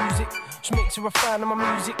sound of my music, she makes her a fan of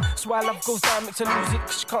my music. So why love goes down makes her lose it.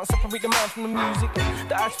 Cause she can't separate the man from the music.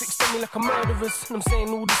 The eyes fixed on me like a murderer's, and I'm saying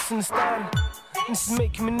all this in the stand. And this is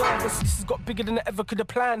making me nervous. This has got bigger than I ever could have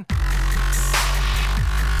planned.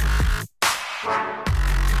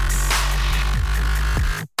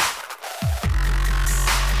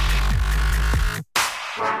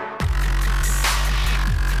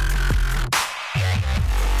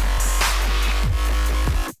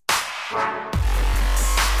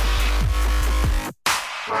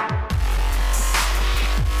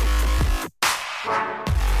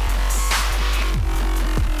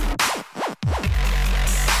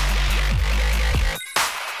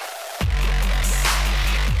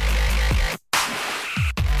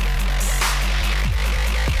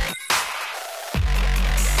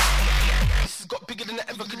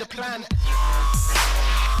 clan.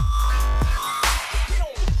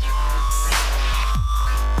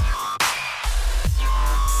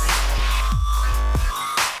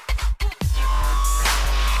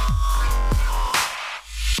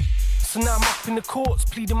 So now I'm up in the courts,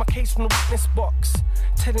 pleading my case from the witness box.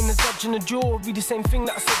 Telling the judge and the jury the same thing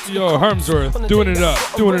that I said to Yo, the cops. Harmsworth, On the doing day it that I up,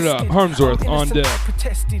 got doing it up. arrested, Harmsworth I'm on innocent, deck. I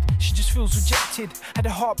protested. She just feels rejected. Had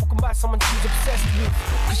her heart broken by someone she's obsessed with.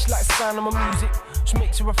 Cause she likes the sound of my music. She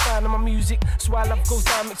makes her a fan of my music. So while love goes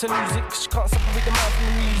down, makes her lose it. Cause she can't separate the man from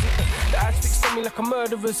the music. The eyes fixed on me like a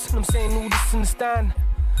murderer's. And I'm saying all this in the stand.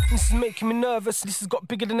 And this is making me nervous. This has got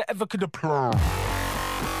bigger than I ever could have planned.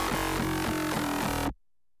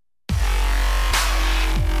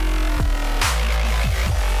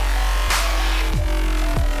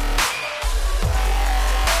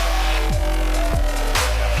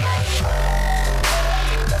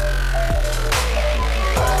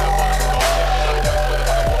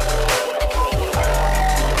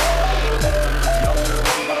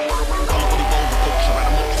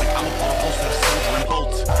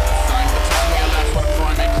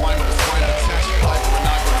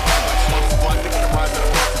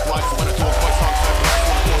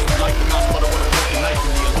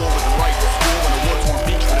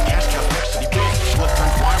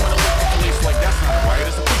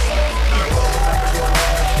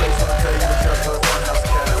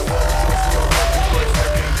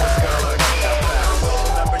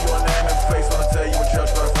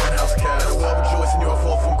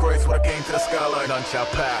 None shall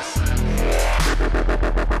pass.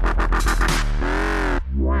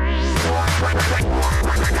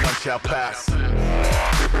 None shall pass.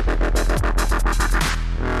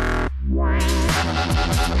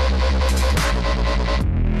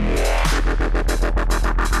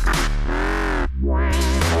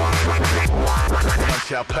 None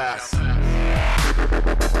shall pass.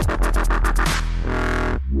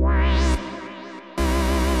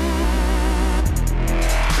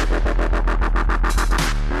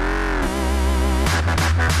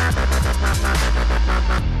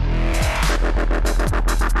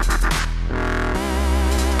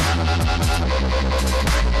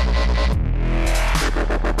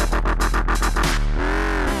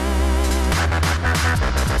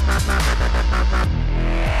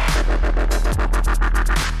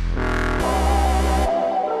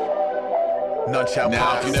 None shall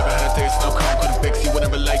now, pass. If you never had a taste, no calm, couldn't fix. You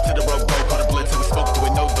wouldn't relate to the road, caught a blitz, and we spoke to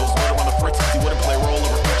it, no dose, murder on the fritz. You wouldn't play a role or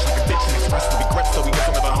refresh like a bitch and express the regrets. So we get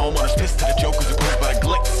some of the homeowners pissed to the jokers opposed by the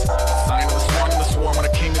glitz. Sign of the swarm when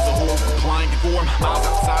a king is a whore, complying to form. Miles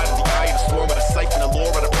outside of the eye of the storm, with a siphon of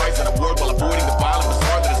lore, at a price and a word, while avoiding the violent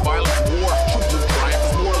bizarre that is violence and war. True blue triumph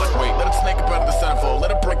is more like wait, let it snake up out of the centerfold, let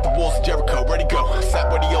it break the walls of Jericho, ready go. Sat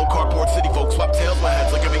where the old cardboard city folks swap tails by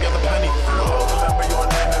heads like every other penny. Remember your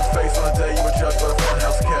name and face on the day you were judged by the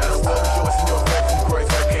funhouse cast. We'll rejoice in your fall from grace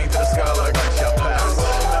when I came to the sky like none shall pass.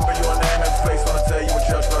 Remember your name and face on the day you were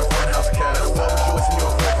judged by the funhouse cast. We'll rejoice in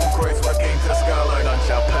your fall from grace when I came to the sky like none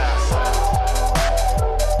shall pass.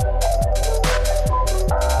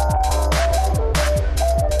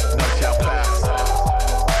 None shall pass.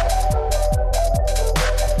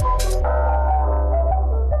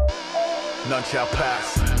 None shall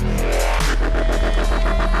pass.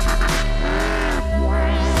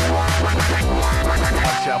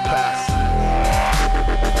 None shall pass.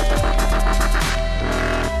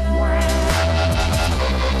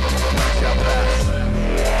 None shall pass.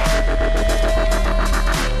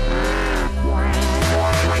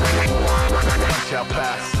 None shall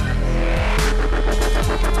pass.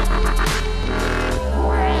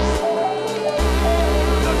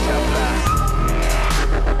 None shall pass.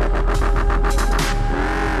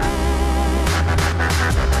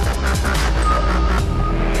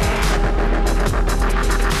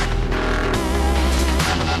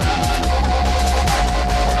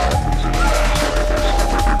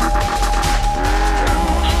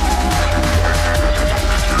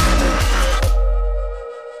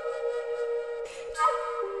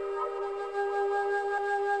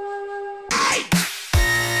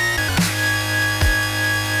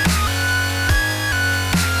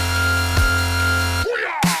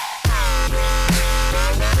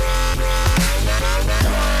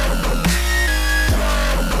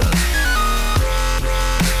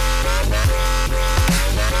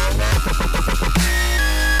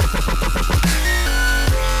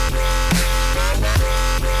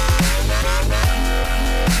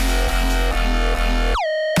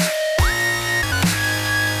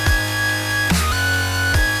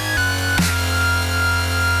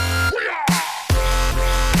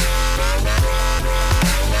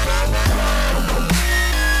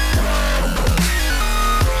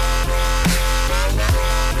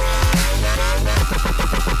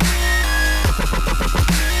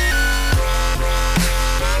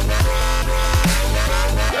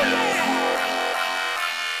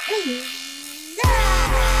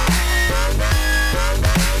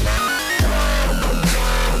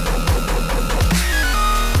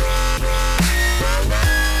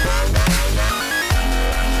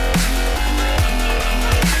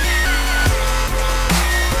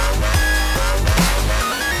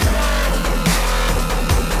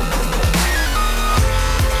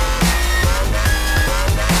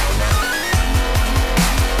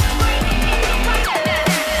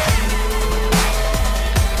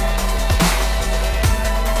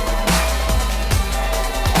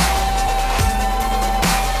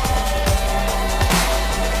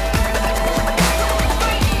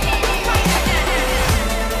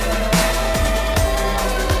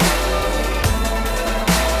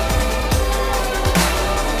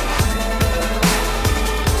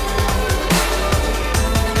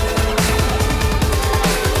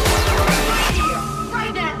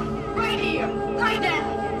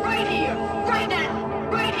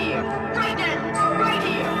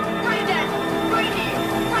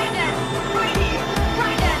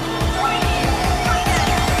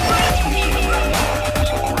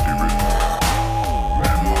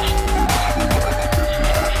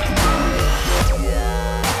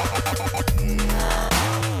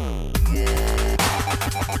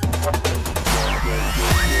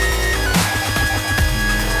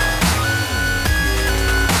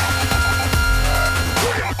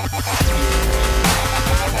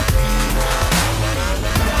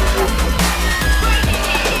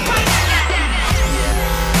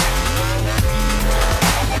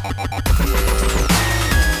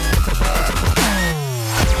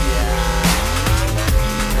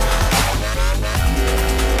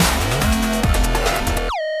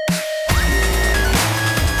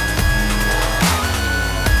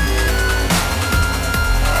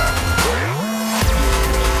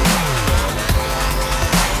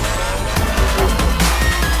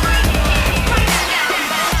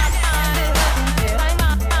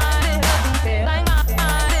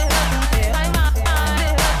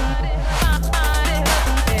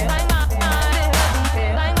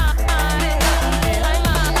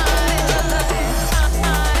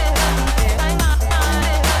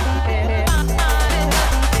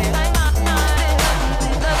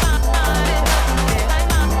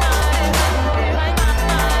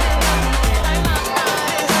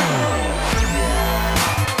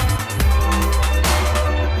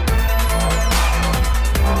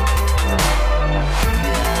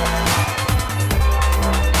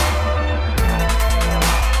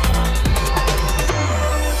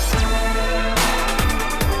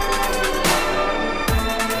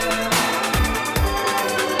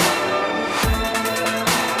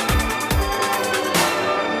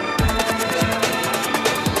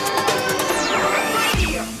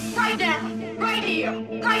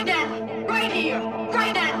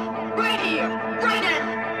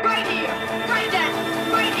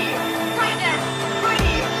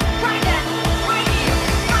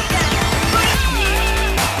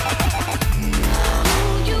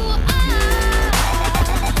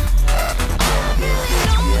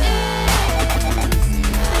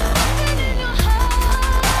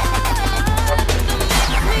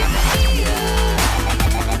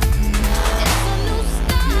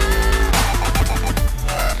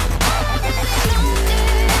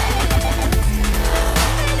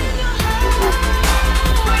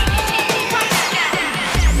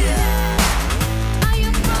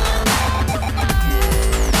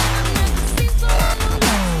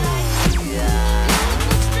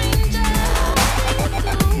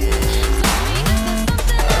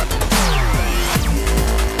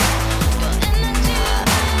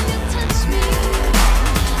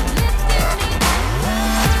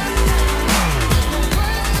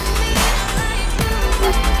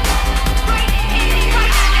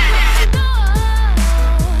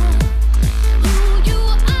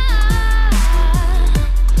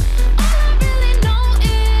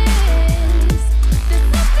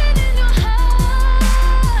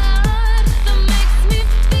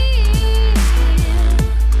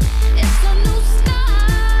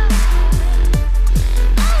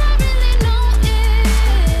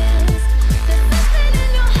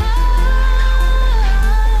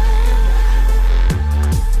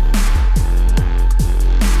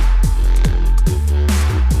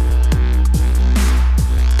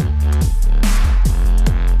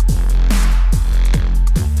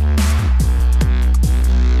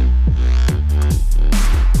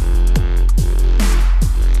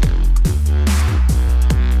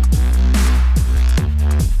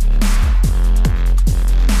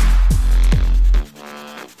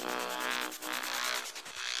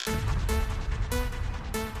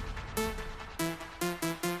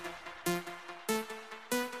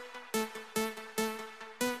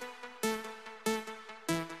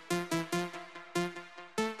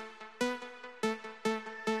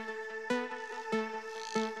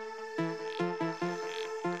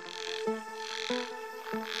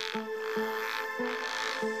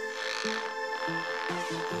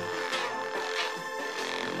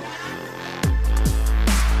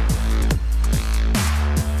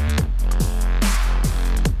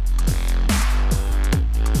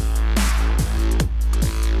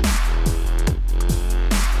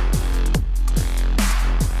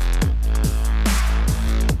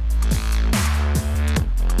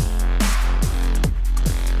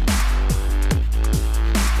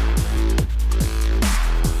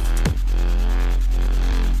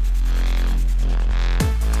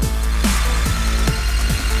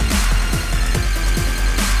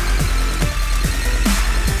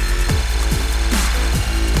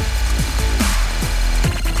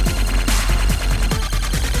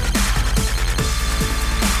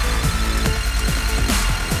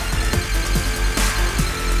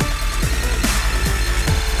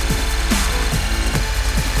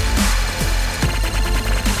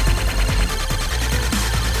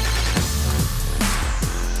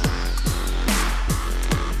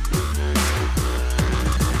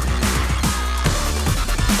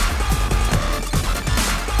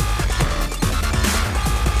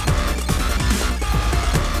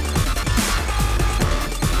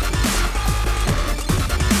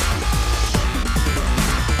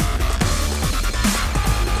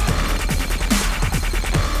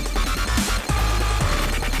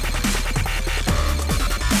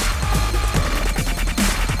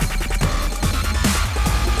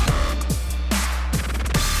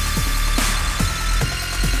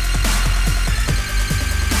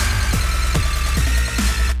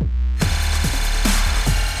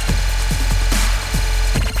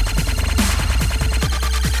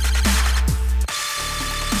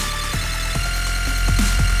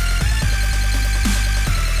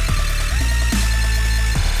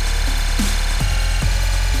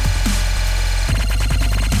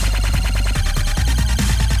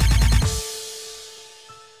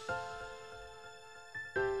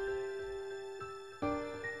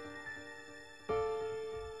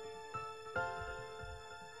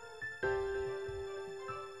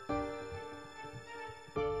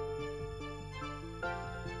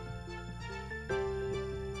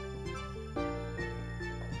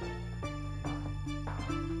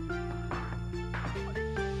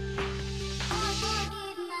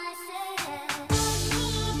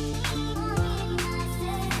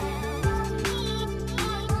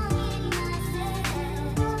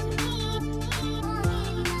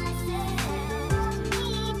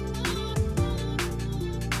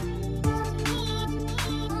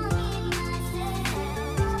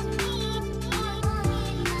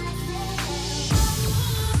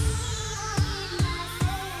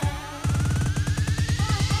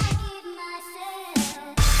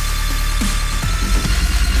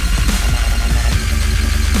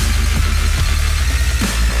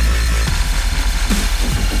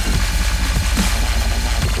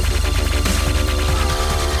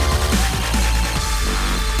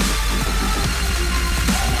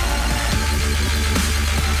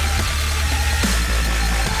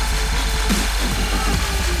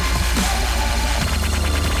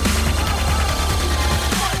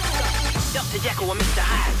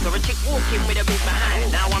 Saw a chick walking with a big behind.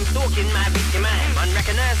 Now I'm stalking my victim mind.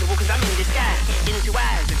 Unrecognizable cause I'm in disguise. Into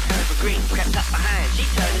eyes that turn for green. Crept up behind, she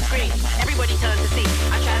turned and screamed. Everybody turned to see.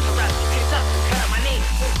 I tried to run, tripped up, hurt my knee.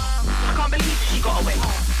 I can't believe that she got away.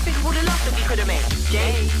 Think of all the love that we could have made.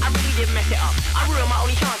 Jay, I really did mess it up. I ruined my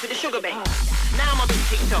only chance with the sugar bait. Now I'm a bit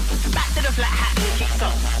ticked off. Back to the flat hat and the kick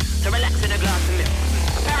socks. To relax in a glass of milk.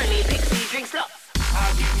 Apparently Pixie drinks lots.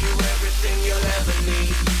 I'll give you everything you'll ever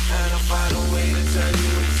need, and I'll find a way to turn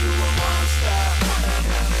you into a monster.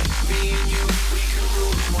 Me and you, we can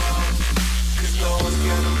rule the world, cause no one's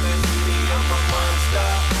gonna mess with me, I'm a monster.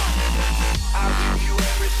 I'll give you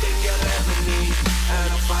everything you'll ever need, and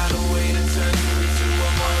I'll find a way to turn you into a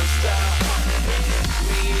monster.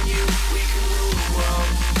 Me and you, we can rule the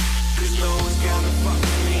world, cause no one's gonna fuck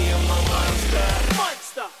with me, I'm a monster.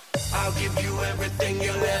 Monster! I'll give you everything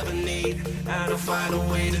you'll ever need, and I'll find a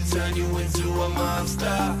way to turn you into a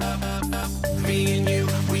monster. Me and you,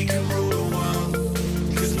 we can rule the world,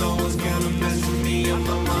 cause no one's gonna mess with me, I'm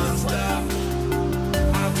a monster.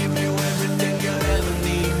 I'll give you everything you'll ever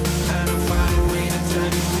need, and I'll find a way to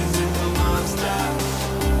turn you into a monster.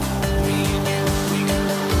 Me and you, we can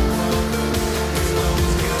rule the world, cause no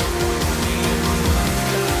one's gonna mess with me, I'm a monster.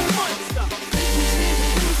 Monster!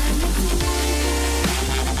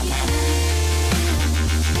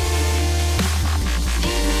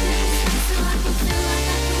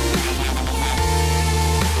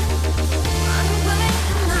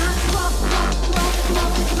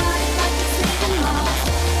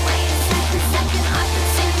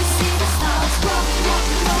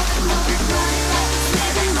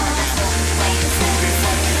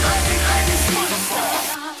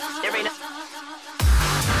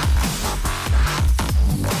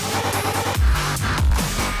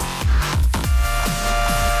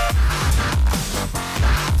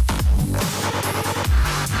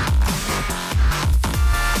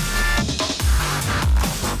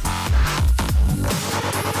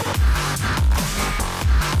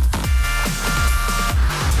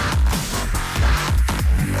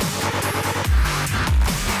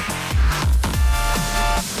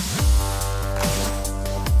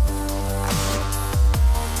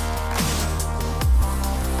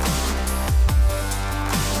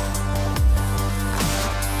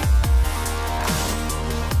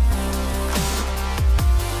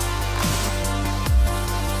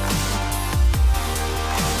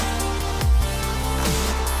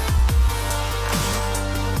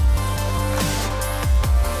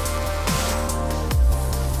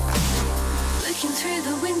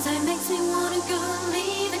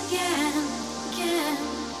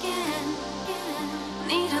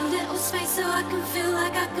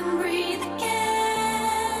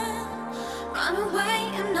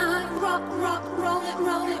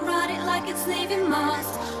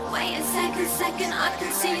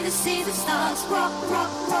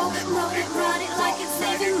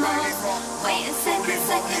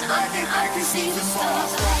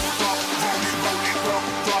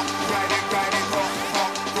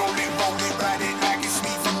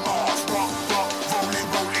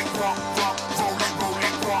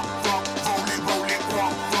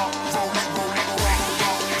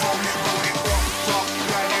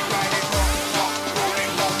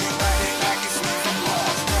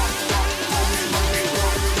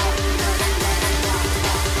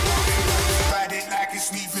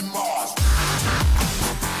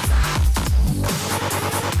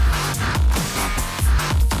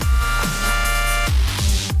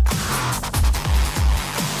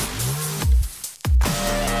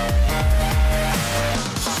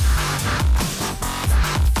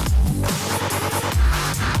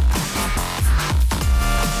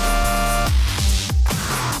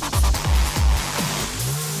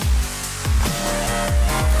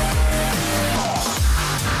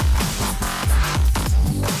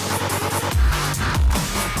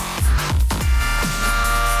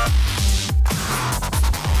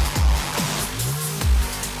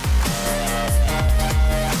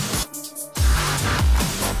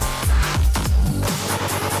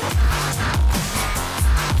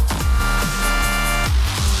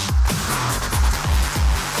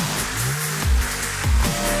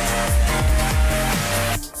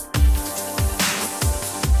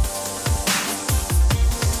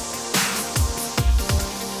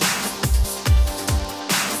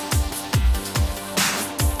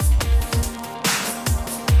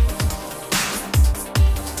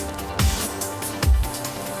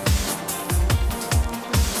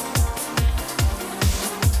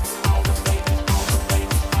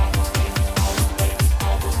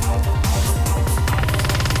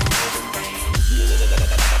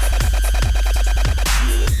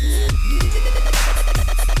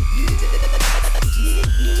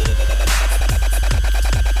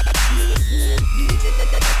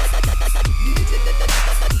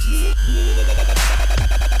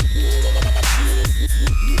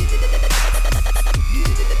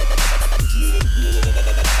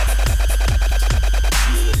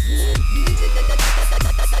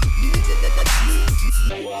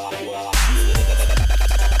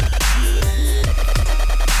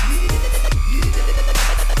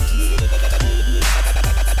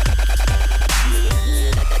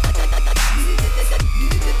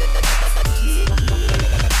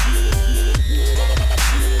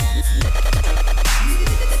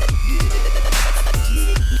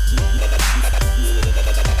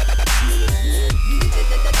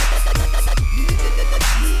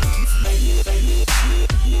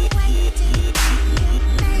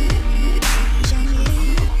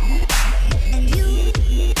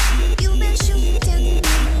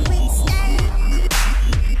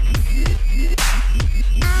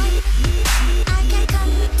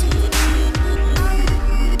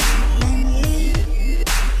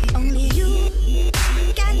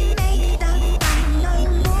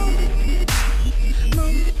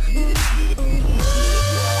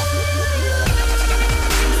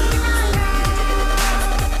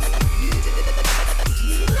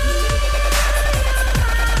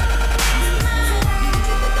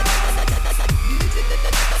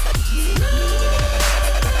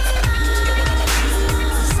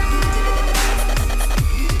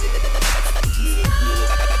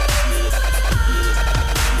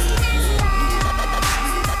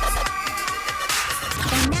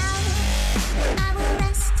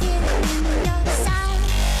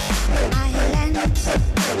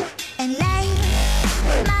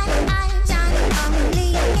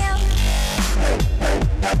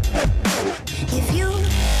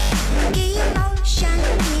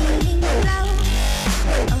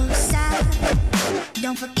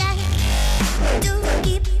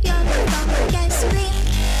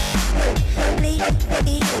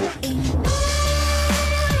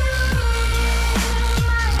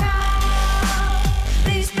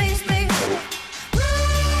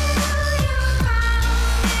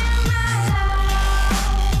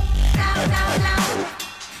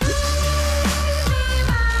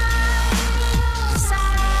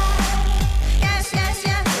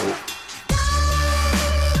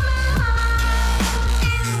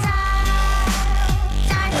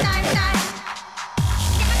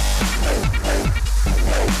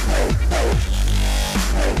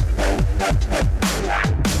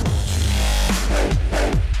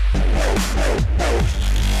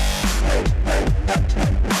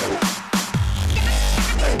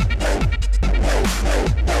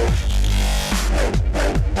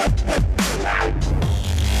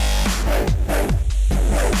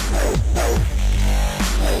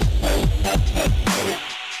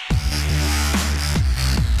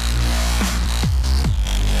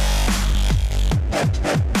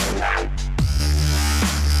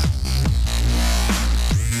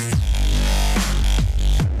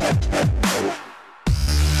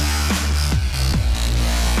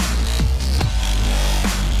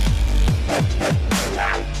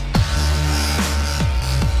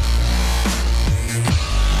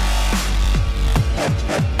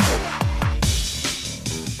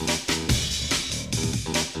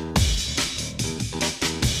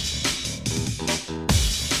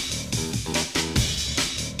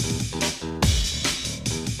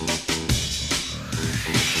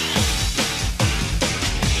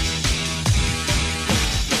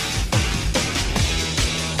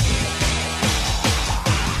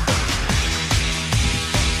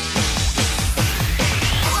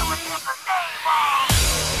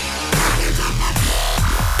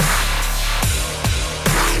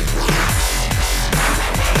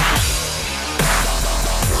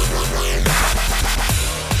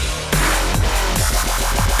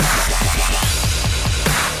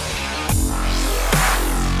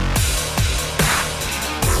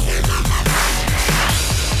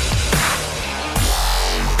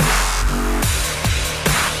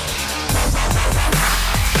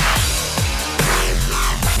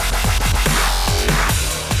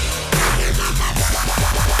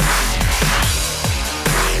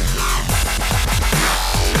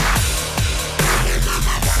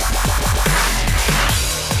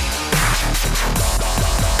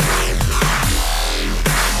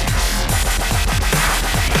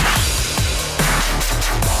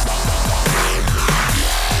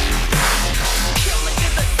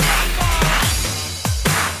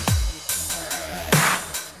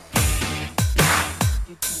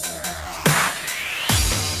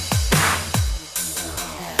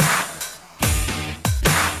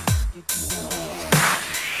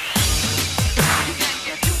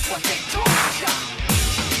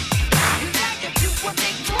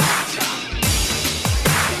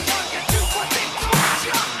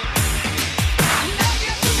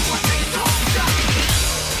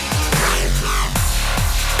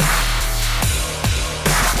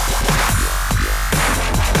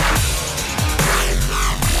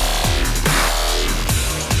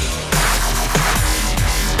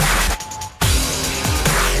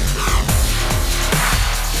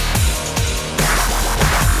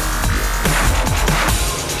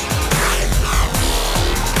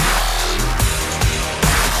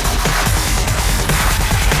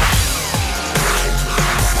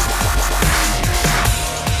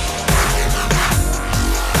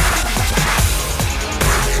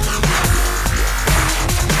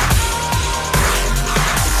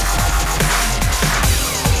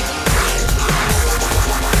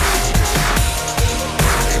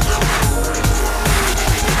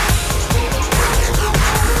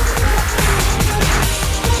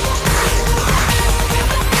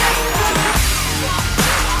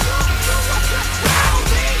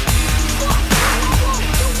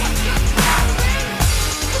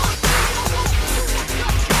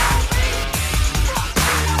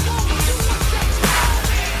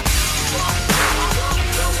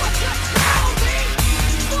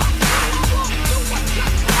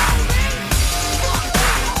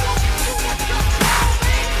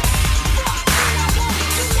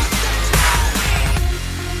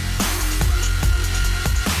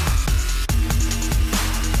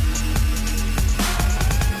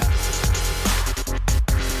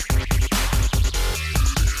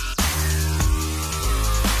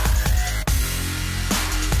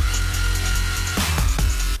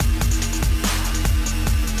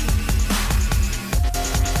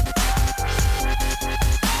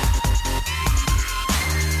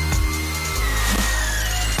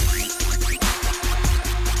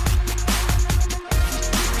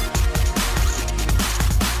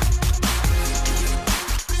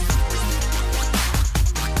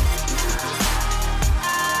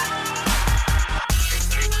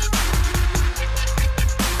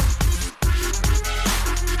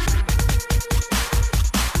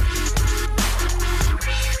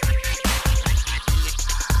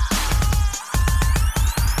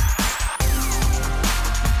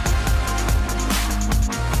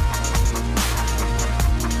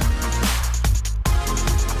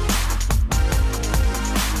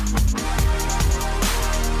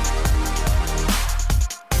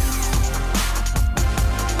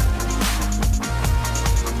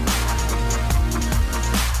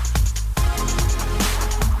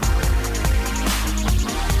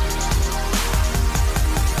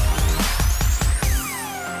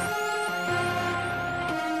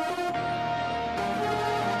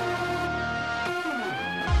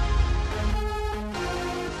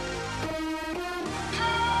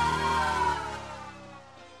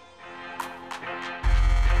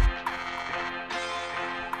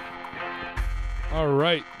 All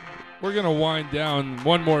right. We're going to wind down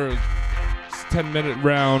one more 10-minute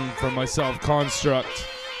round for myself, Construct,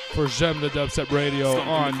 for JaimeLeDubstep Radio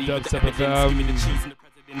on Dubstep FM.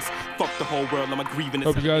 Fuck the whole world, I'm a grieving.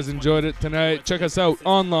 Hope you guys enjoyed it tonight. Check us out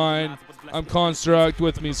online. I'm Construct.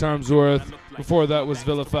 With me is Harmsworth. Before that was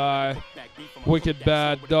Vilify.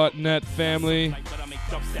 WickedBad.net family.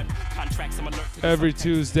 Every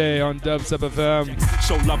Tuesday on Dubstep FM.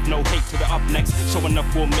 Show love, no hate to the up next. Show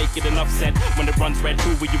enough will make it enough said. When it runs red,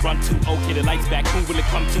 who will you run to? Okay, the lights back, who will it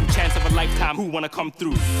come to? Chance of a lifetime, who wanna come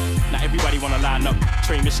through? Now everybody wanna line up.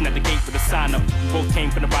 Train mission at the gate with a sign up. You both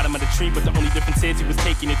came from the bottom of the tree, but the only difference is you was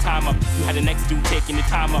taking your time up. You had the next dude taking your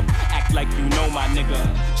time up. Act like you know my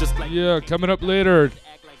nigga. Just like yeah, coming up later.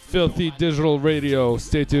 Filthy Digital Radio.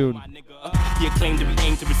 Stay tuned. The acclaim to be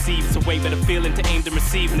aimed to receive. It's a way better feeling to aim to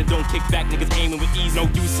receive. And it don't kick back, niggas aiming with ease. No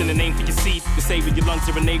use in the name for your seed. You say with your lungs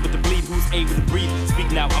are enabled to bleed. Who's able to breathe?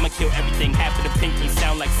 Speak now, I'ma kill everything. Half of the pinky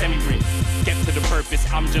sound like semi-ring. Get to the purpose,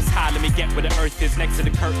 I'm just high. Let me get where the earth is. Next to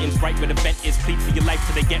the curtains, right where the vent is. Plead for your life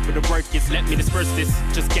till they get where the work is. Let me disperse this,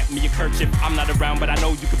 just get me a kerchief. I'm not around, but I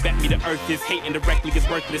know you can bet me the earth is. Hating directly is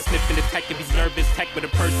worthless. Sniffing the tech if he's nervous. Tech where the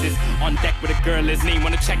purse is. On deck where the girl is. Name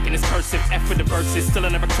on the check and it's cursive. F for the verses. Still I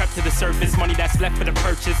never crept to the surface. Money that's left for the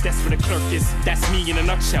purchase, that's where the clerk is. That's me in a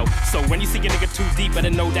nutshell. So when you see a nigga too deep, better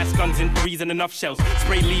know that's guns and threes and enough shells.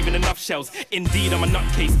 Spray leaving enough shells. Indeed, I'm a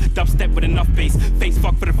nutcase. Dubstep with enough bass. Face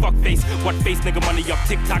fuck for the fuck face. What face, nigga, money up.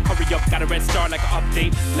 TikTok, hurry up. Got a red star like an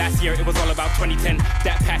update. Last year it was all about 2010.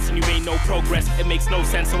 That passing you ain't no progress. It makes no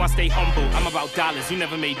sense, so I stay humble. I'm about dollars. You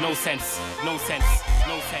never made no sense. No sense.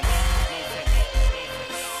 No sense.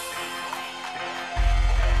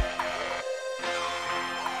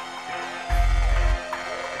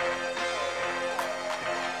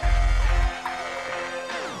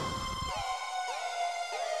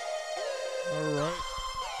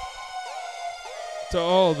 To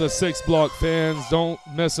all the 6 Block fans, don't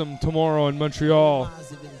miss them tomorrow in Montreal.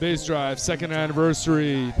 Bass Drive, 2nd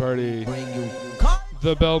anniversary party.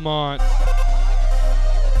 The Belmont.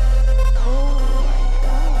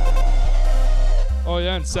 Oh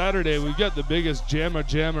yeah, and Saturday we got the biggest jammer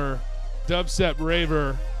dubstep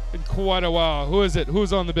raver in quite a while. Who is it?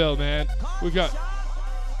 Who's on the bill, man? We've got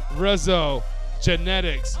Rezo,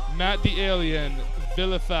 Genetics, Matt the Alien,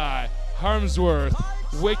 Vilify, Harmsworth,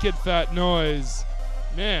 Wicked Fat Noise.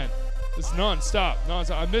 Man, it's non-stop.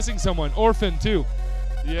 I'm missing someone. Orphan, too.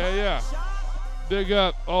 Yeah. Big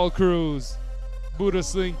up all crews. Buddha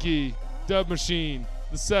Slinky, Dub Machine,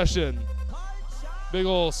 The Session. Big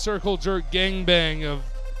ol' circle jerk gangbang of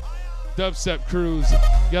dubstep crews.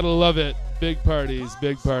 Gotta love it. Big parties.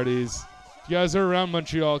 If you guys are around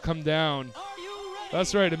Montreal, come down.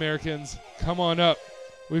 That's right, Americans. Come on up.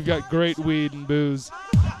 We've got great weed and booze.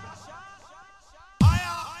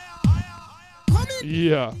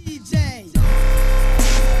 Yeah.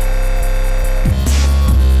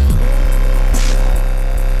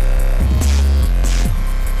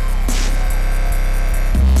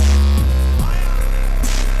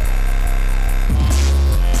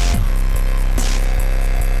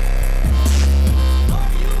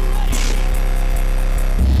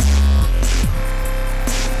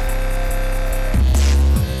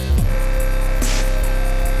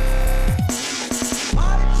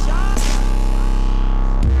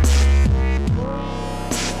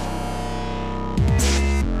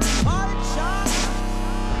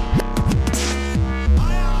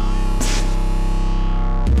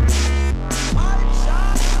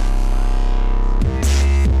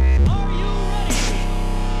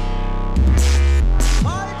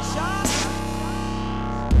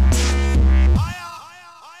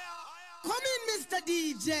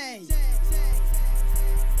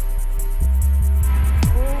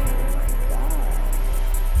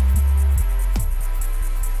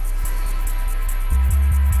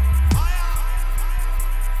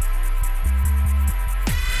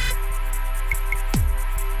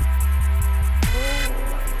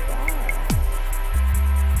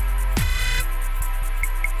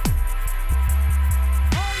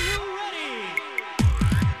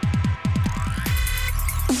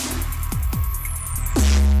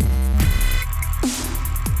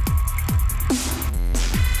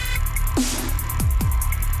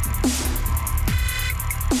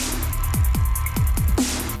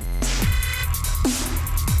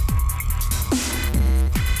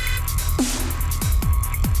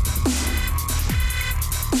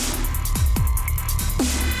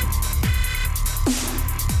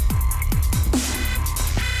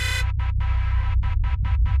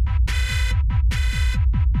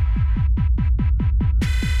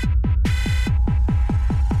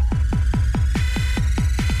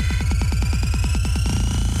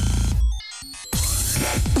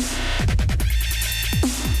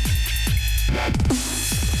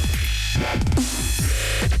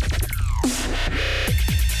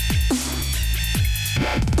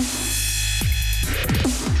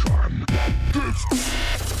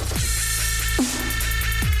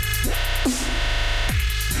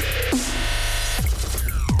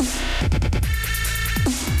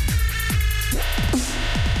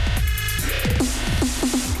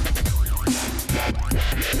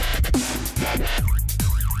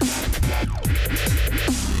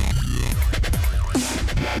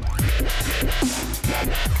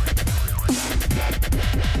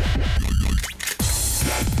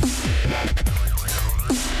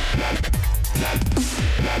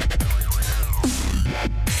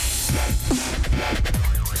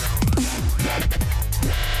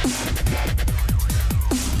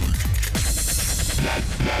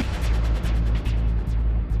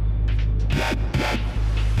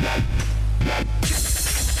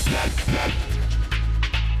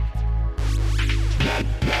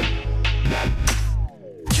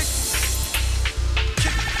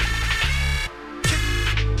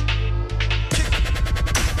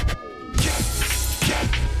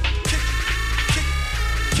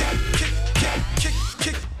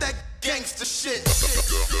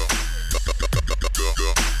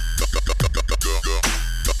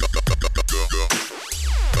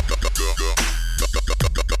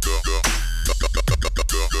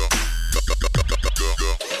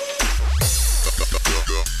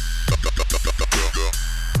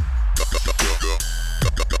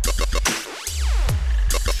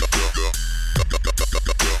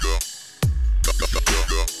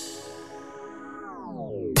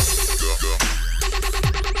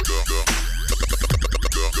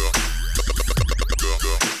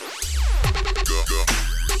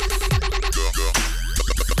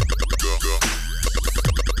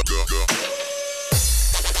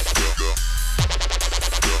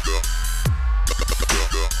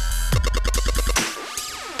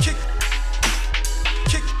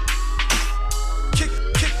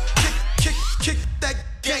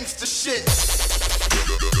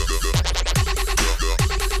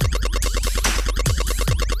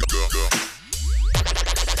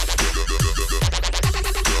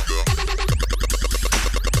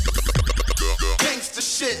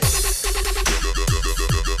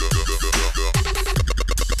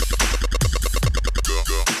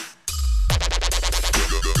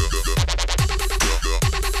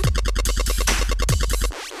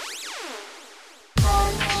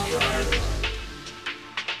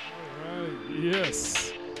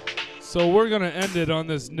 So we're going to end it on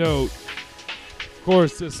this note. Of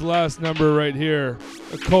course, this last number right here,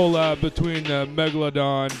 a collab between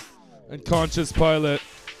Megalodon and Conscious Pilot.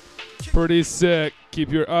 Pretty sick.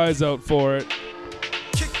 Keep your eyes out for it.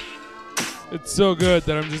 It's so good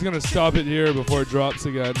that I'm just going to stop it here before it drops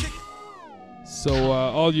again. So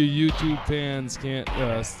all you YouTube fans can't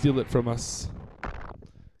steal it from us.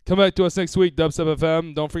 Come back to us next week, Dubstep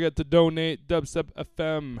FM. Don't forget to donate,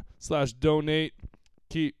 dubstepfm/donate.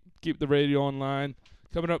 Keep the radio online.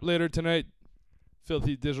 Coming up later tonight,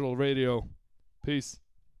 Filthy Digital Radio. Peace.